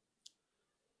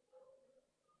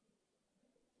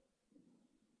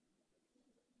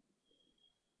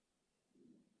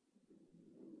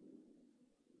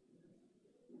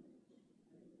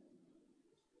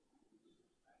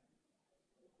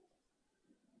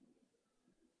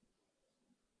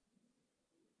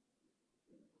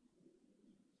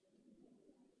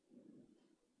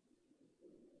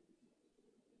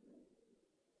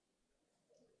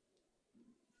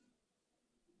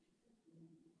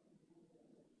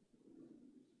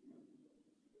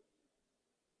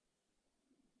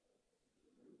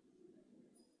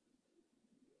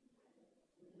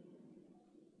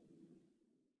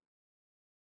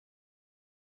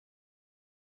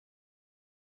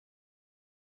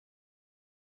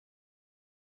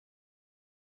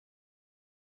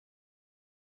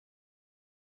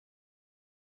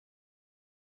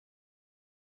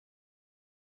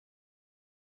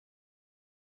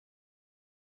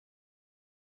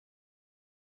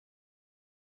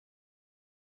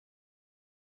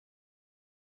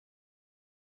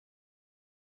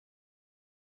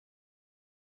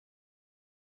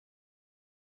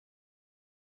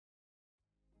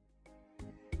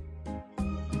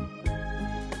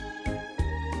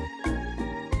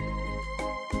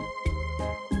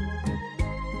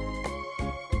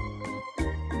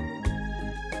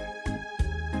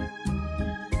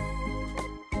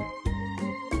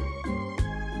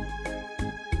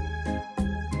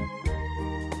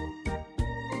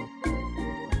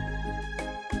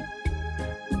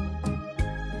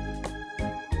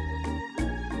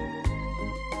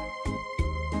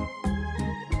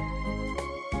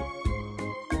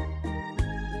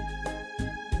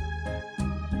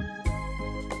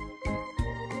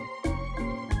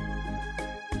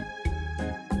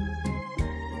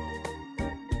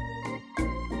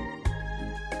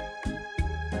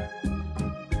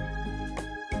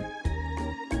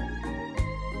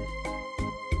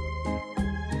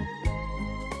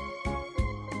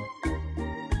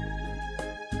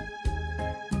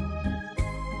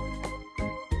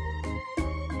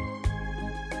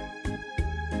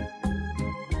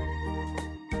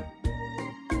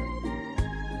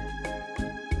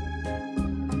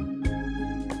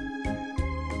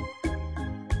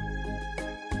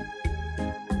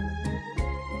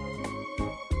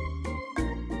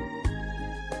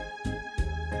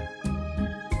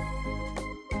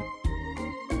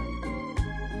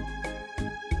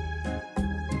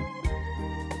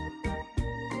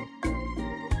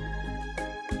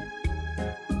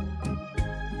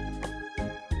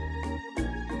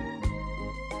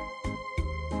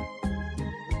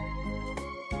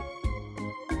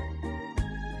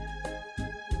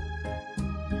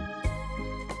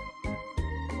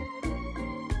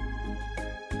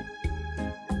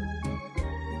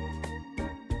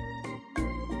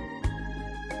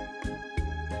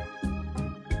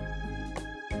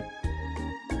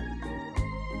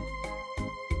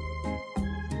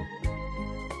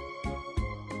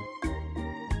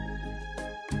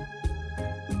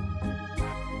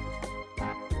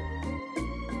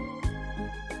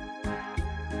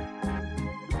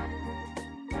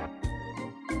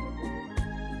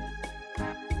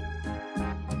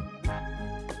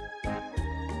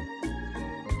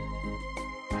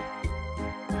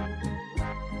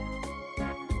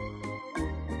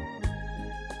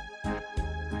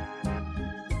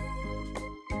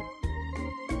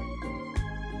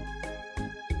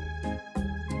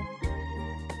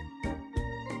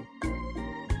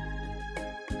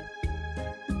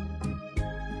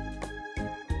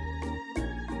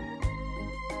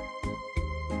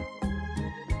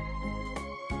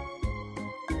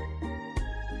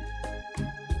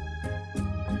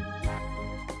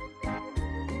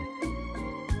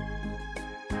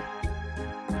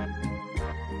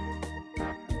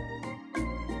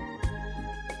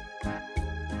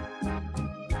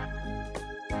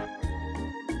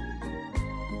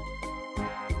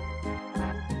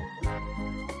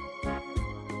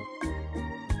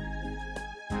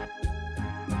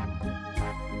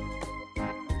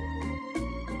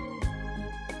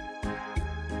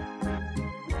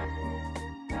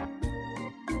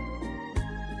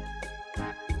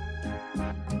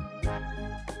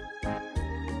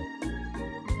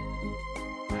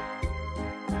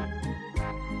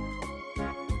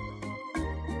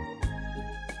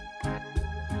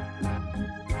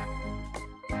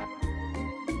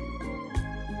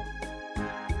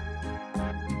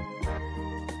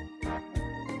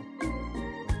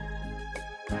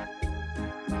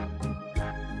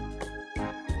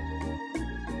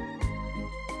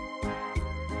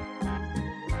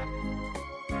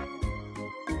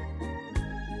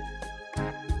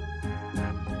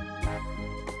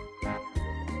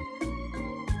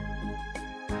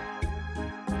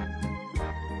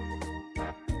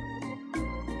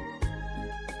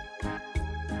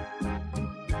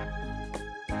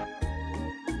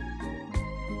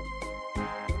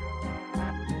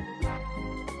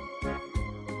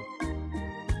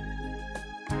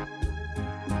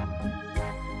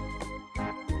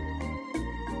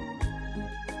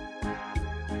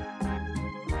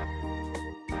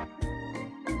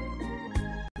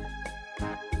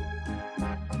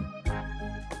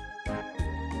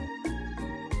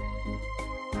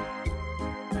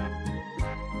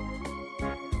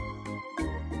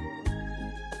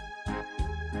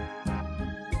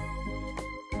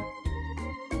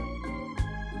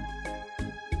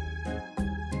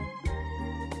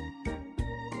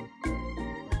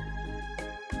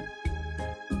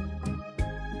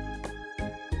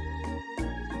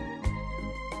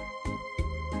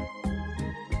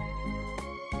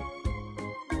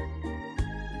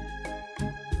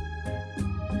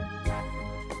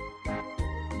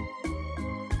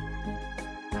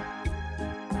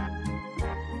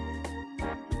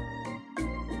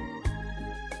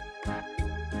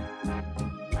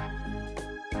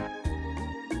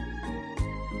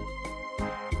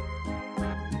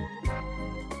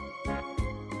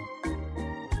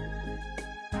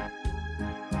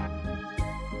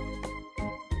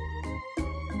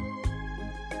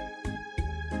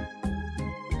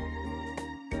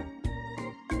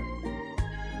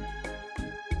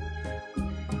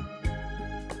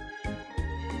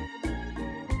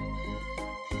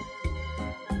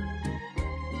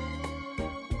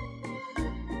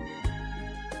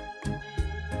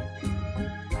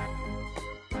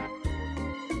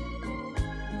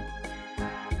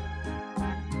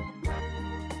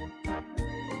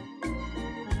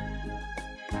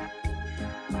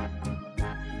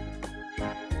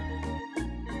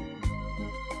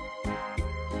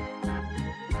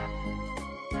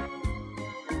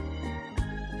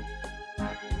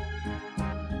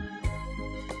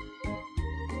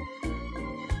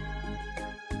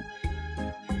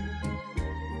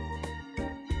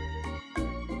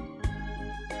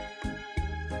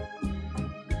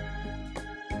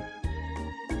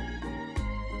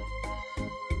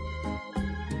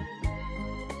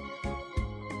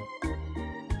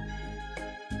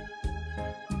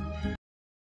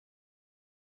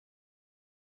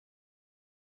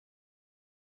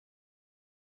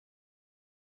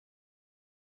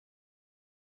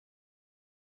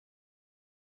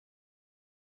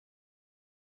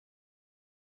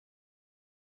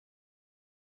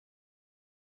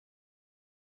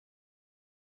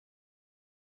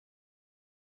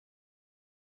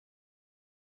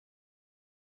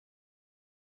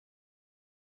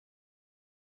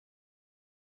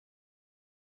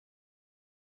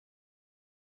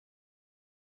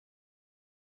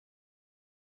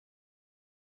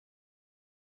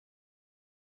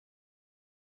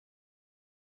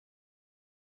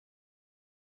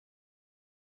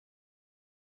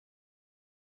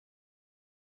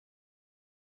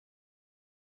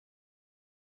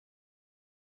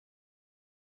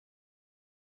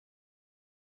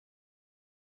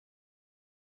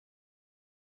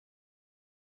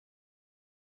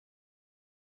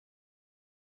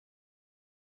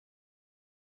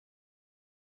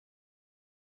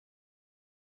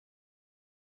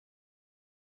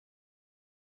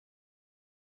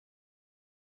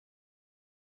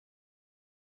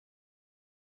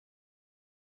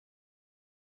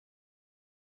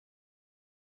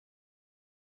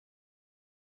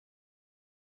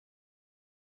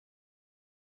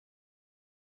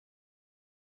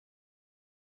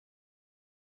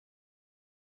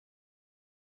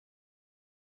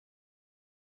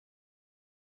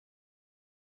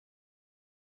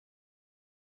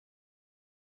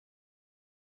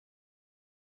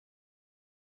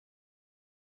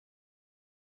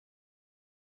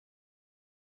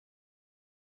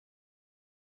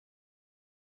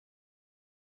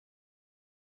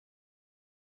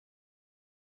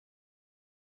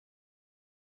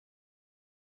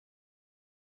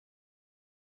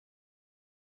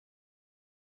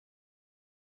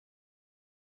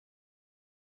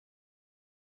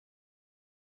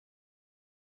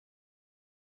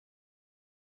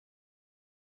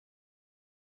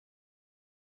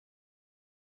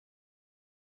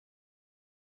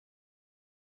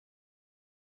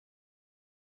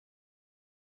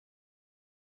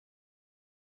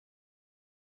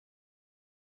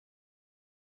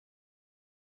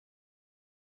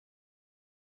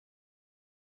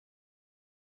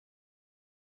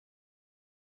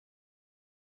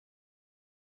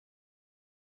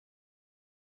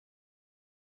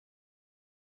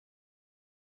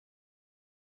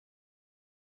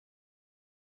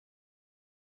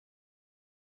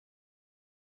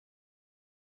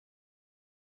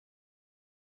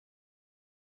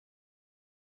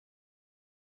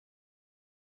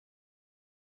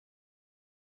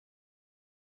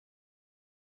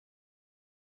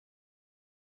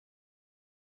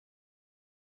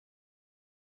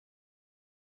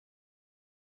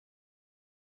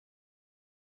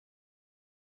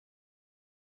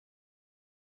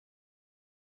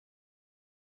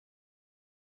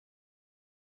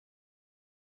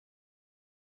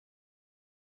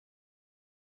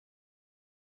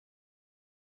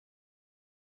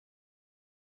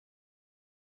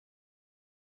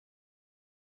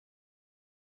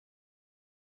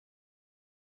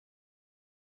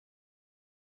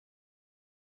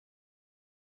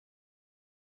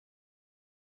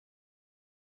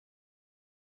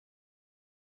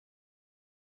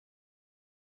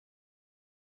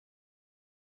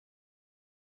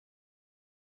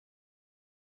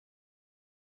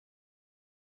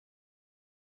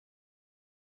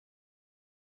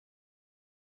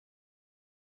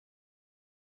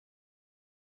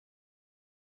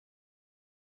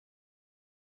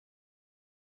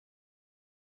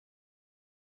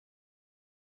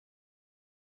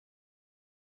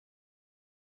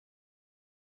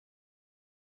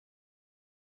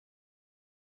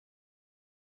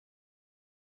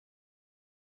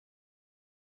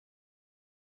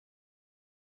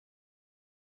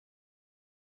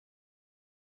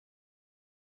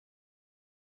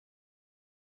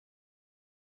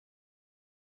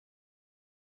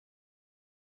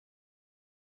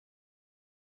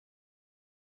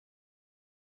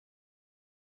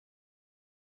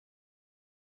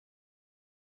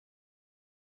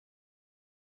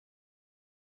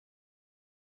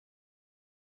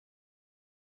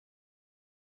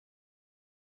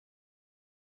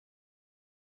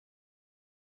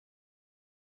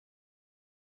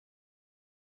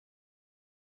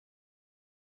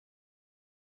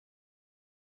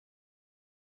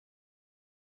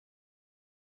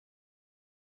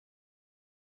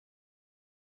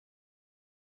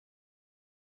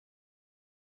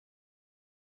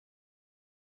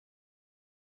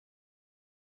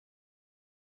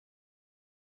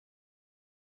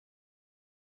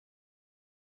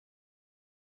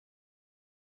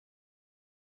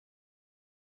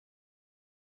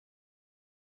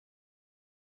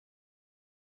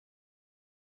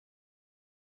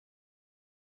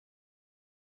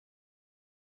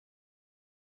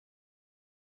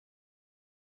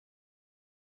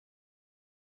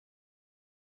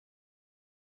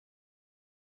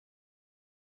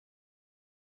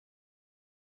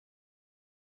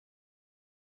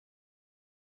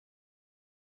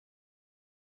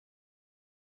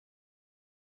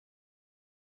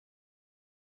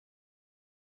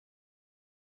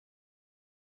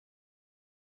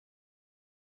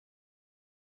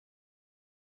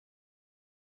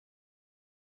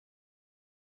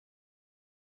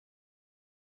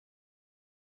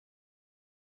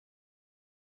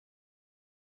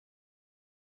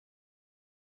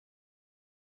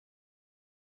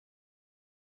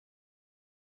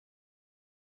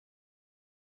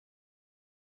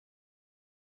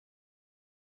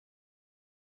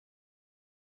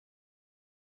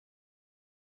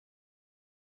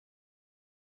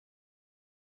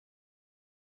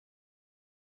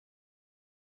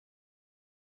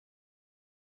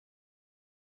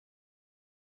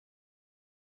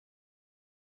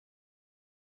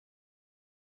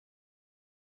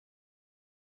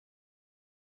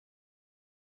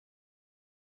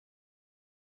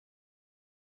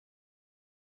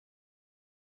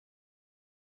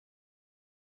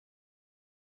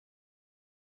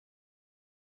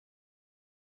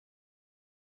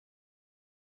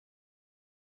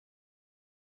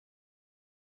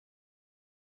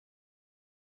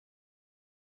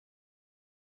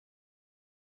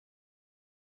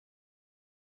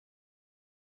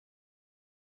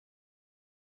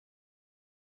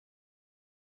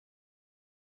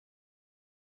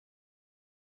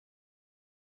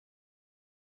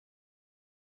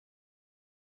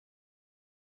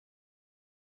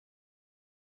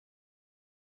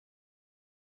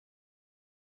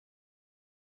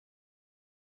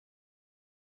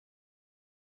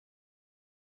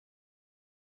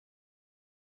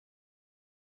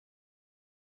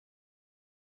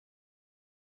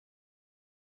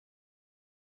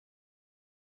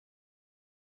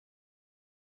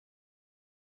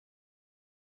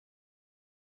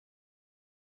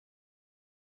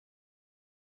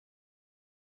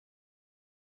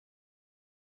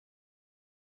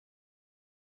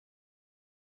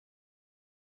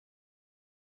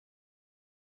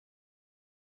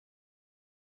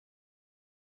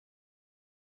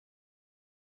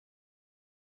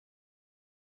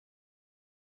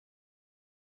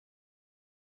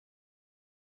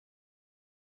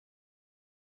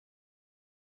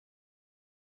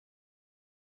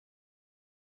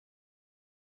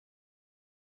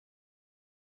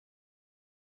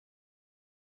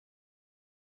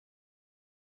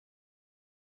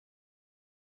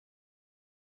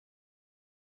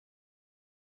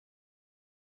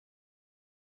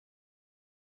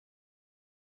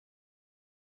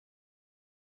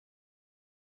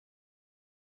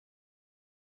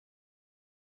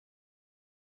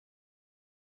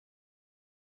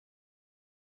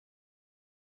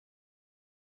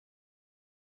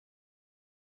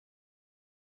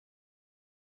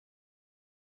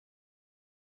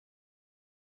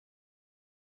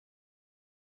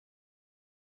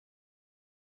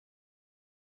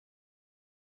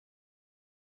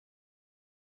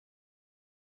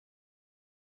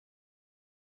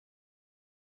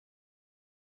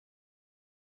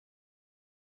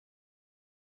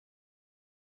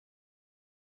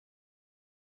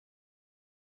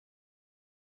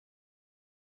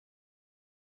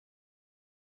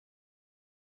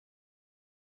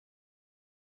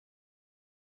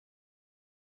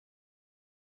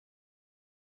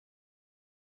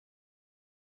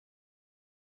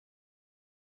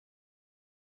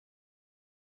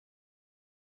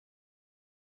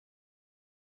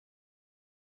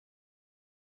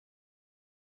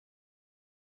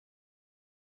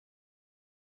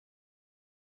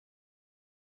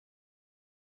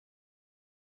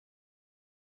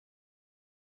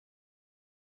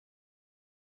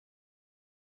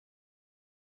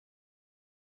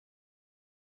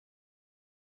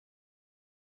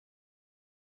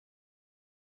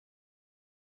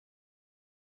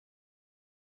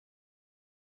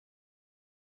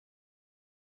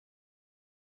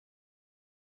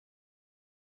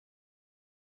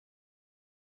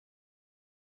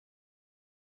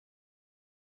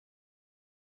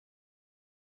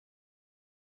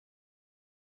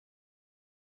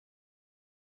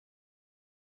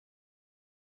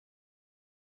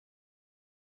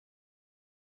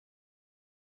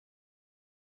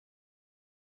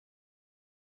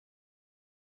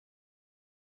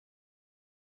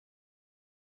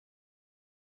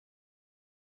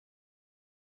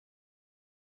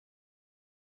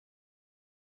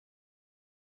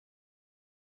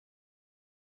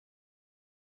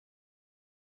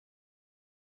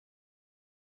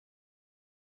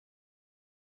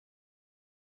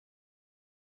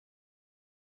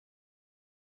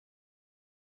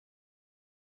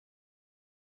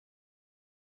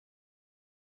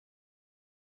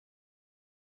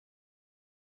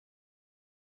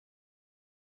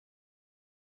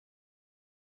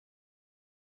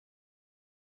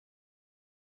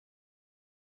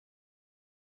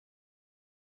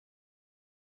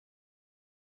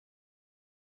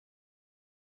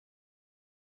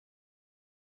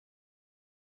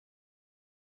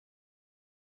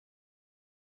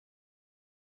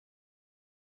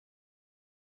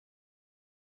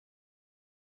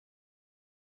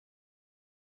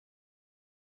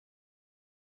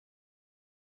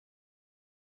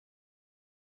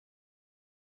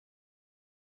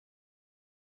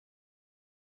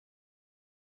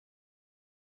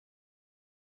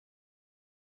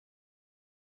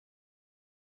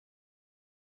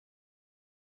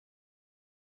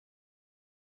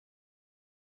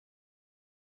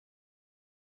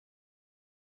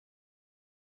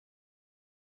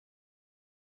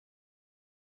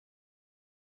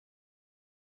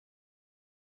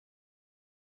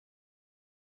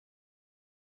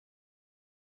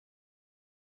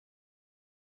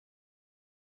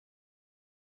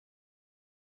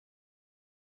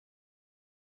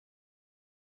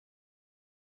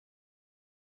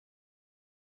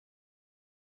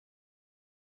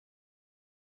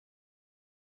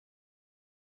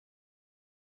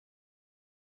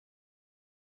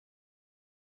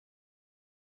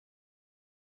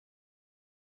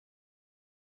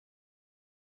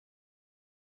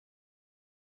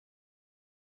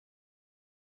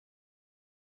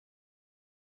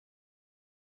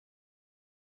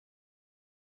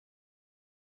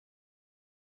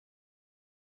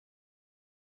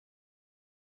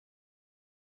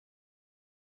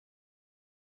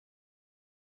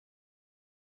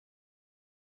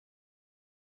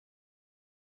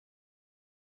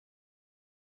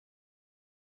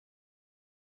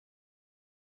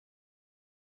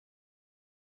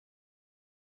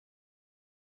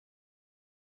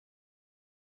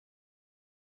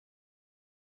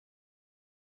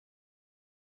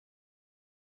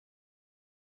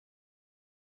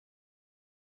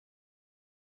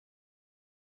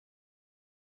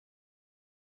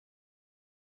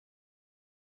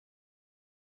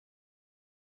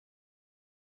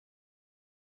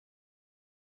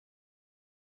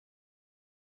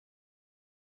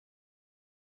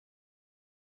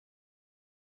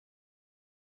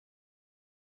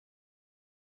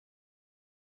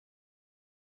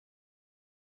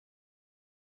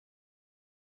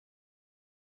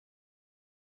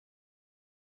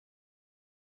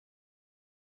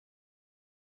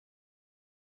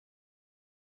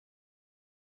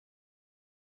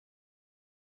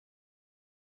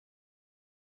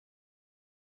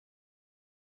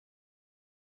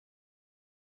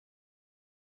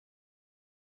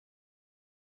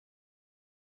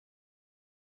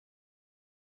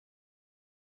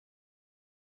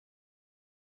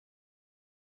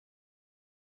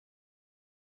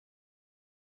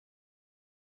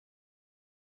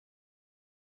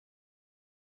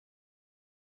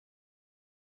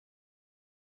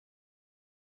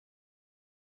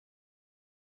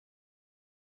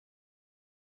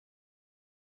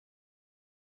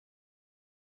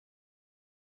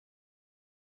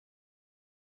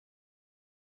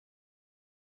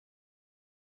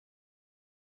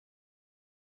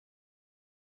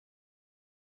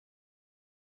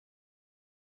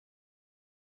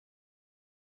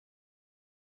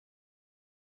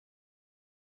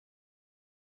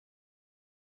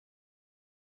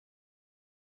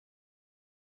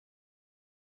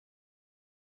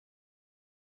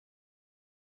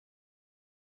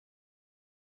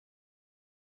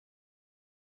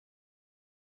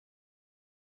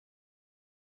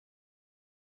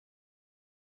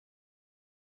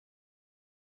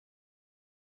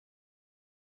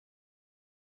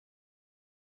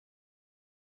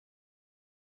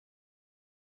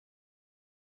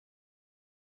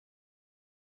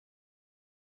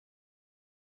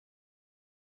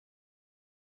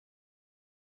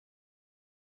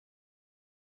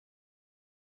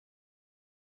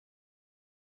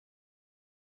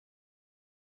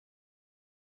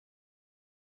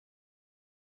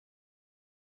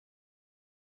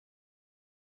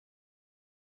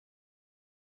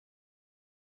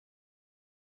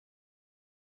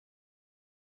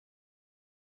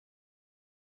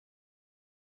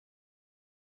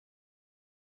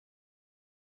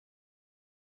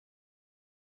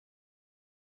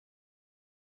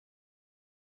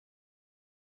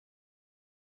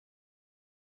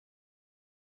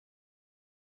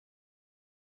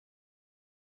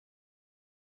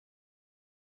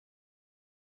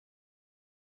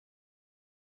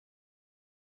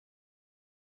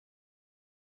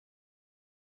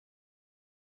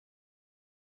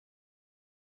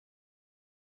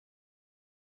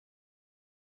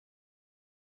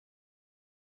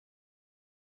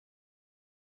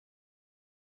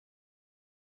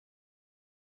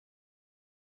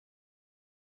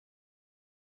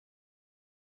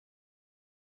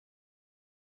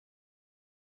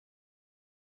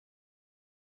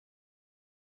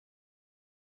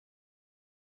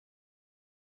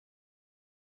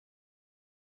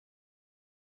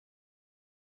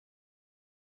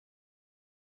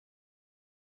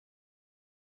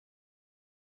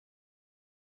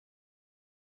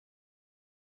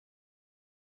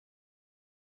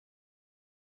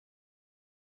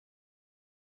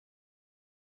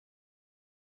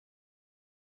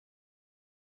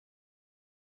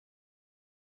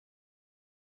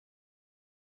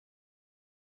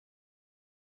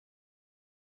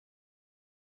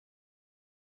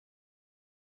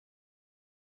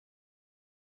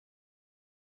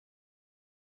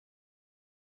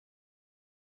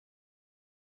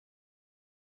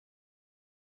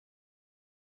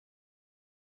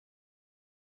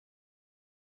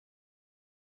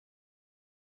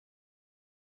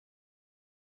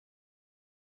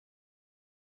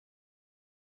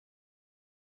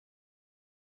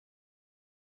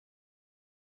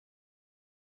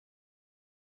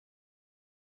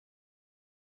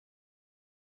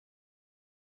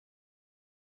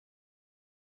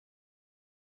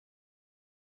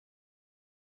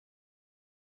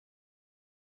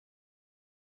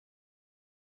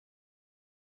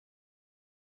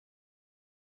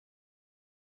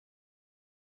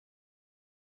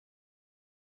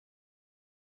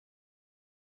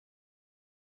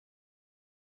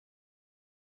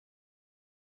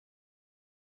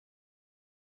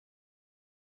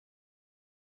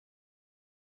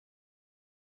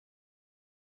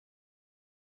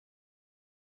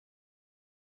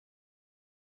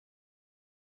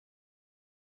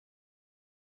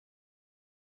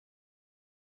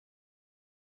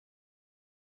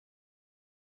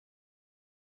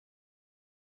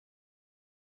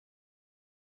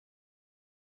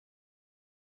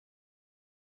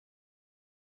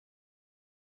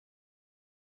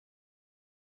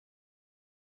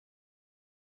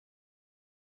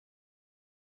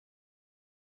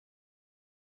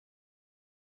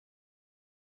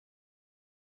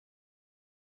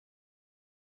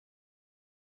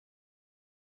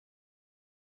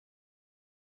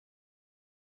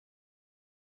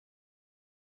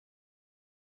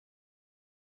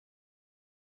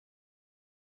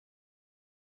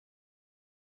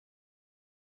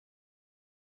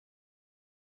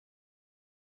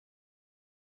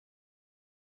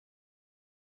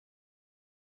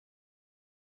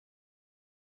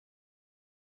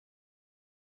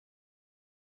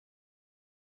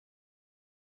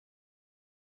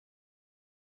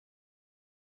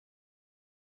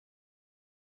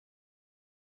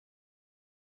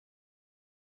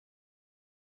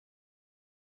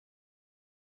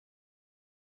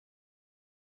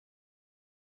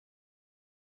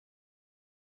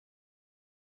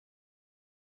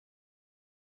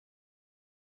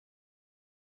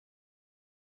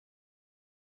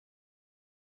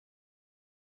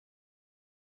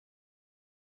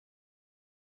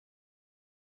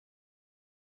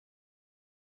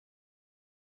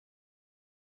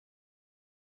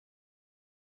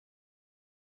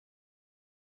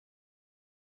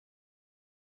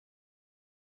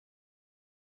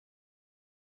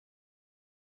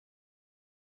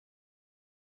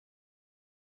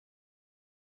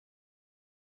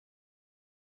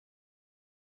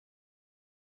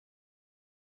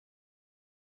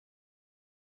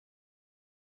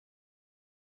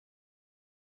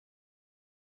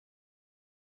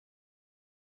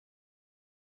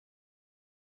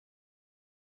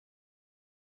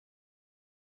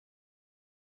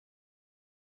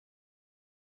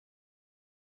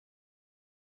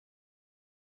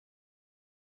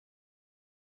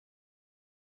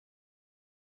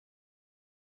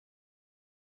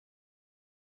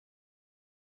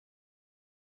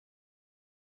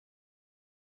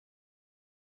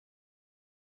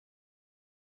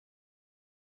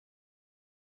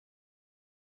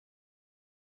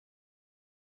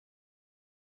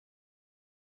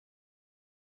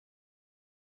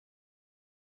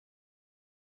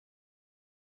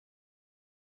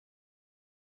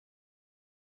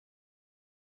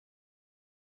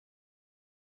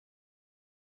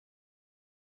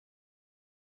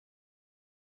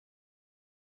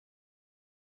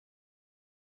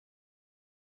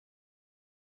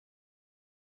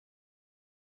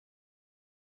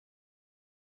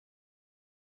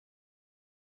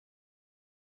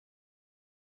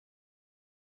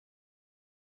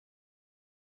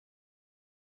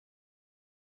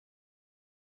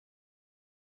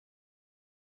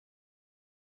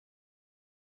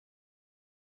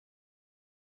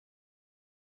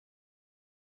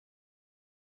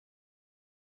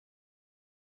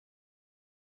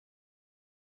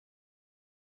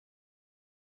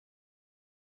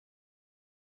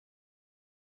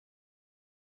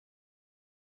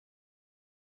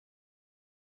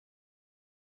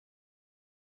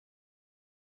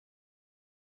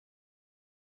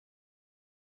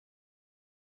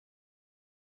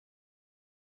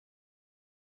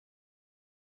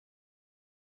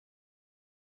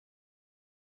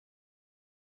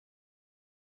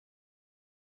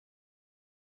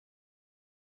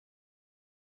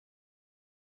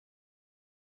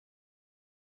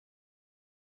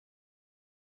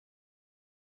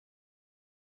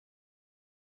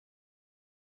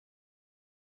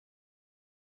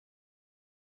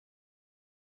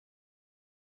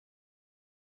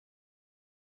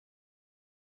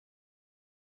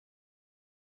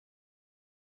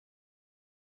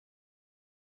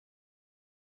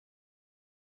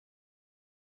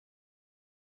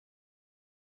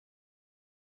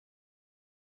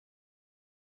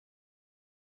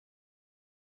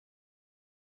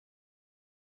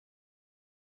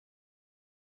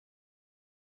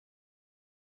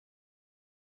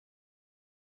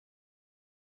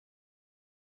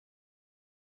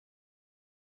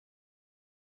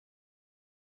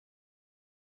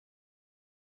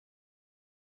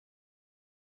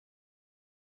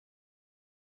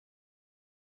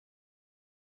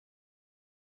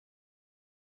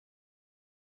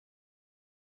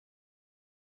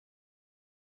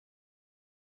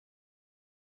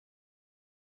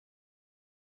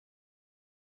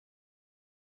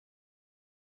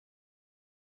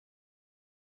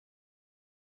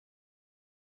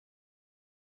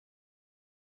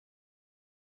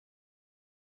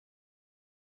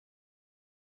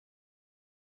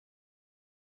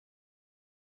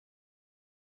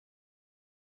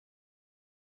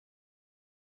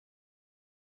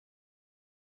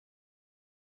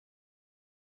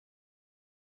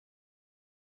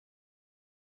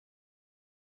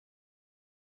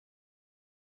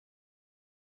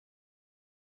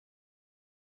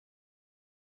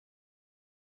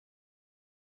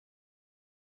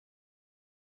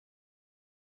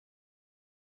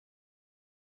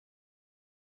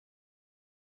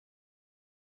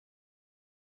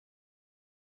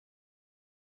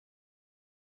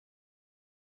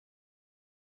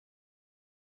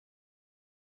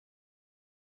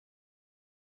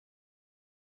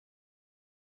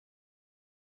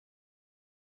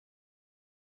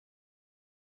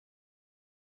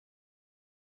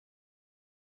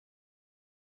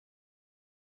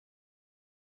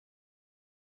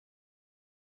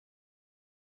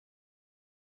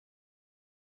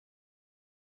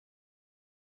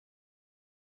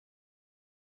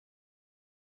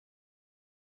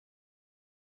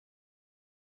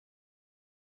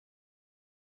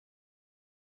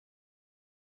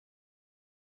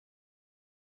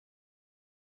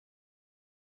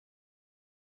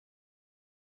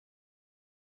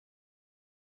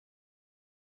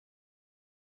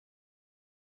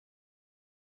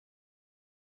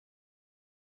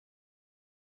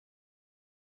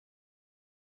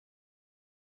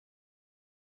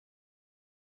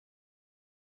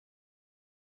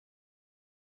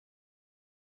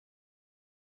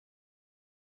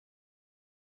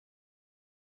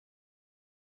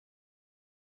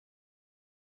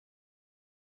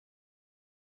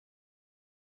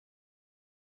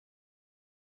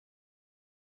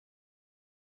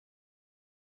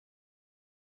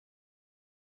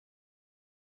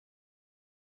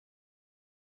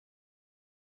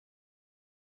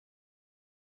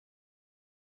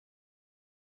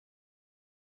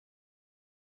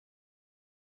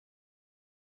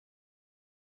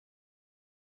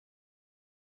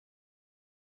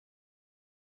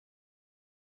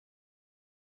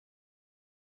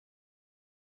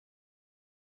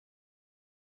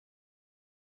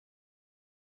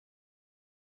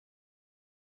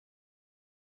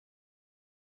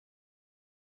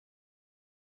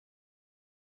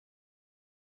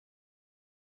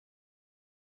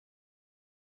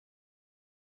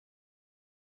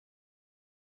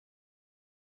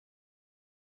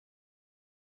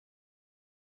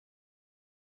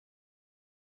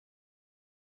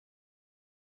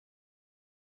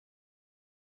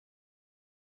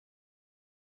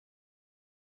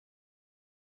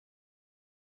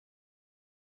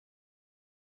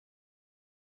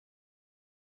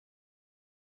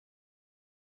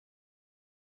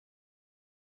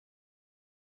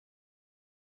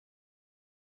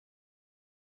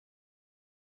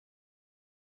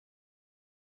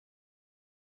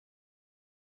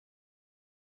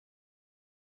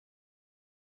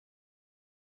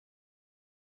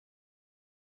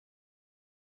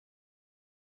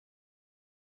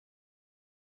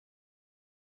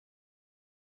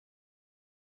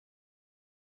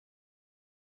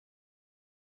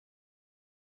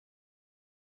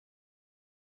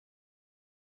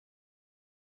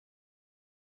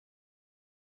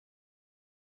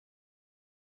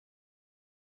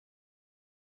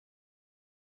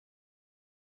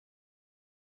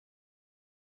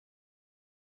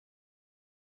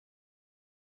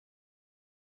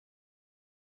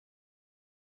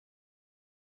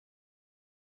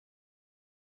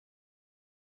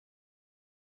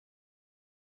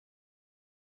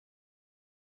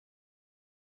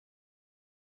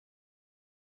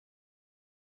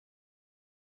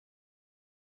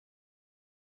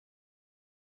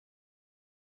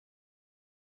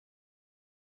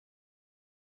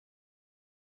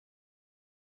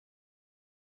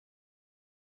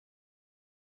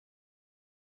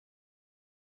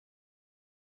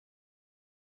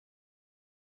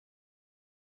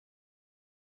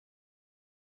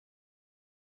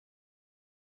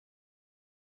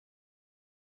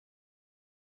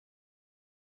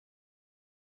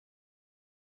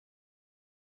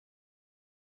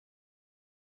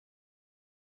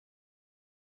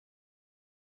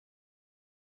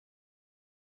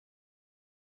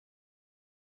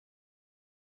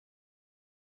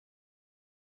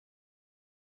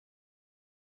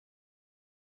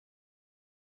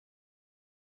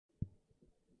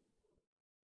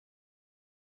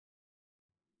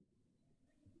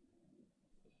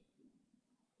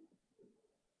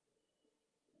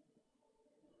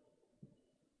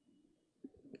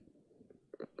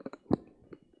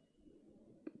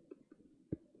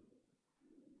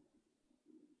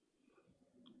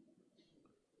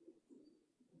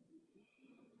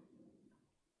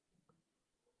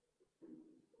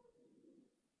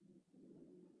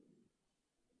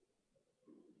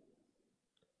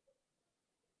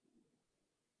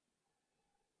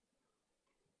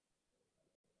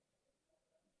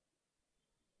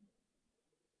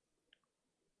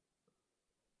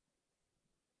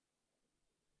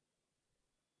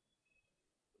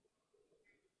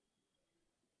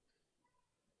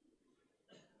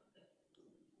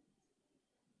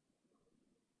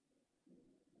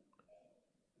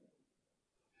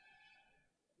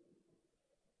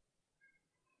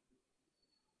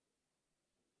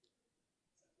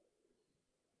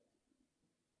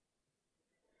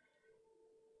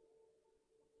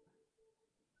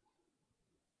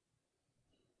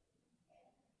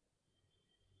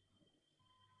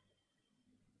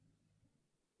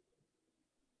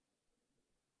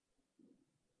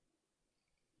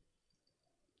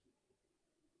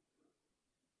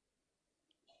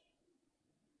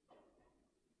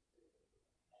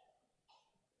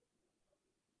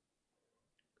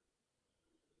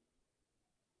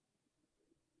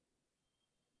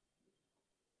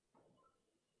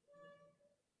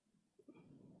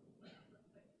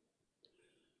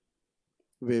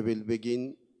 We will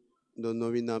begin the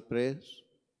Novena prayers.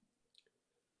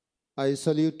 I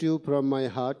salute you from my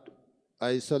heart.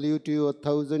 I salute you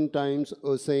 1,000 times,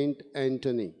 O Saint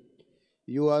Anthony.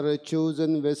 You are a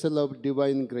chosen vessel of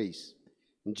divine grace.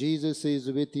 Jesus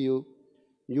is with you.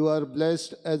 You are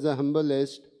blessed as the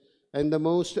humblest and the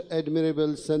most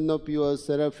admirable son of your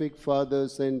seraphic father,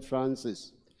 Saint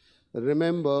Francis.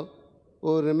 Remember,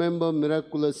 remember,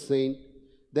 miraculous saint,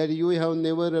 that you have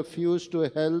never refused to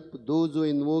help those who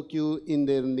invoke you in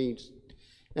their needs.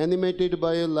 Animated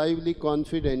by a lively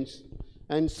confidence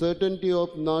and certainty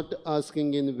of not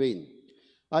asking in vain,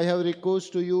 I have recourse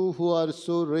to you who are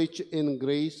so rich in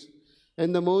grace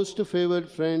and the most favored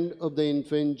friend of the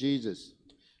infant Jesus.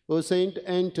 O Saint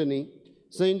Anthony,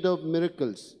 saint of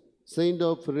miracles, saint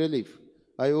of relief,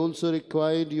 I also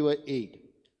require your aid.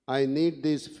 I need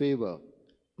this favor.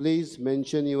 Please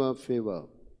mention your favor.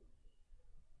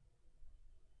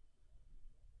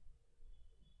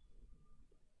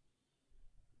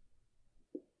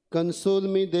 Console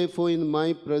me, therefore, in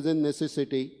my present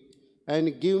necessity,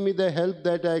 and give me the help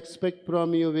that I expect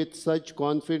from you with such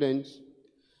confidence.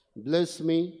 Bless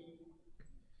me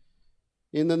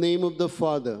in the name of the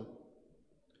Father,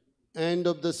 and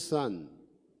of the Son,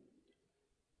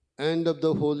 and of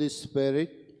the Holy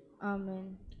Spirit.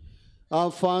 Amen.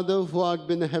 Our Father, who art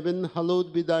in heaven,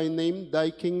 hallowed be thy name. Thy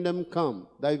kingdom come,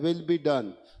 thy will be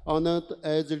done, on earth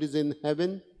as it is in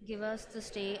heaven. Give us this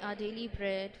day our daily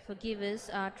bread. Forgive us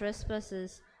our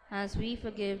trespasses, as we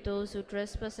forgive those who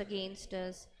trespass against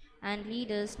us. And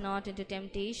lead us not into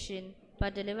temptation,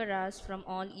 but deliver us from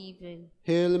all evil.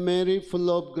 Hail Mary,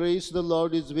 full of grace, the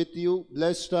Lord is with you.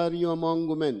 Blessed are you among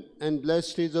women, and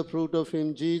blessed is the fruit of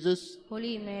him, Jesus.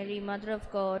 Holy Mary, Mother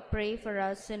of God, pray for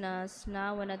us sinners,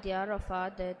 now and at the hour of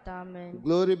our death. Amen.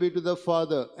 Glory be to the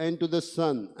Father, and to the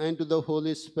Son, and to the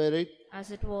Holy Spirit. As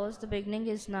it was, the beginning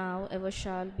is now, ever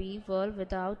shall be, world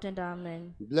without end.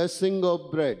 Amen. Blessing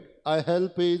of bread, our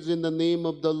help is in the name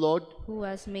of the Lord, who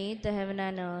has made the heaven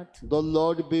and earth. The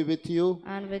Lord be with you.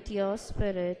 And with your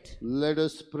spirit. Let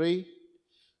us pray.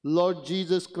 Lord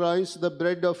Jesus Christ, the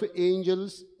bread of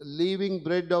angels, living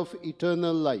bread of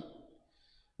eternal life,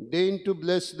 deign to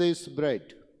bless this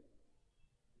bread.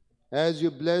 As you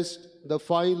blessed the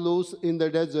 5 loaves in the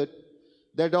desert,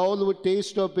 that all who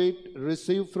taste of it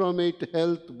receive from it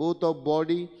health both of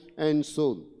body and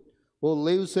soul, who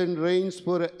lives and reigns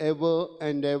forever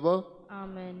and ever.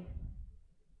 Amen.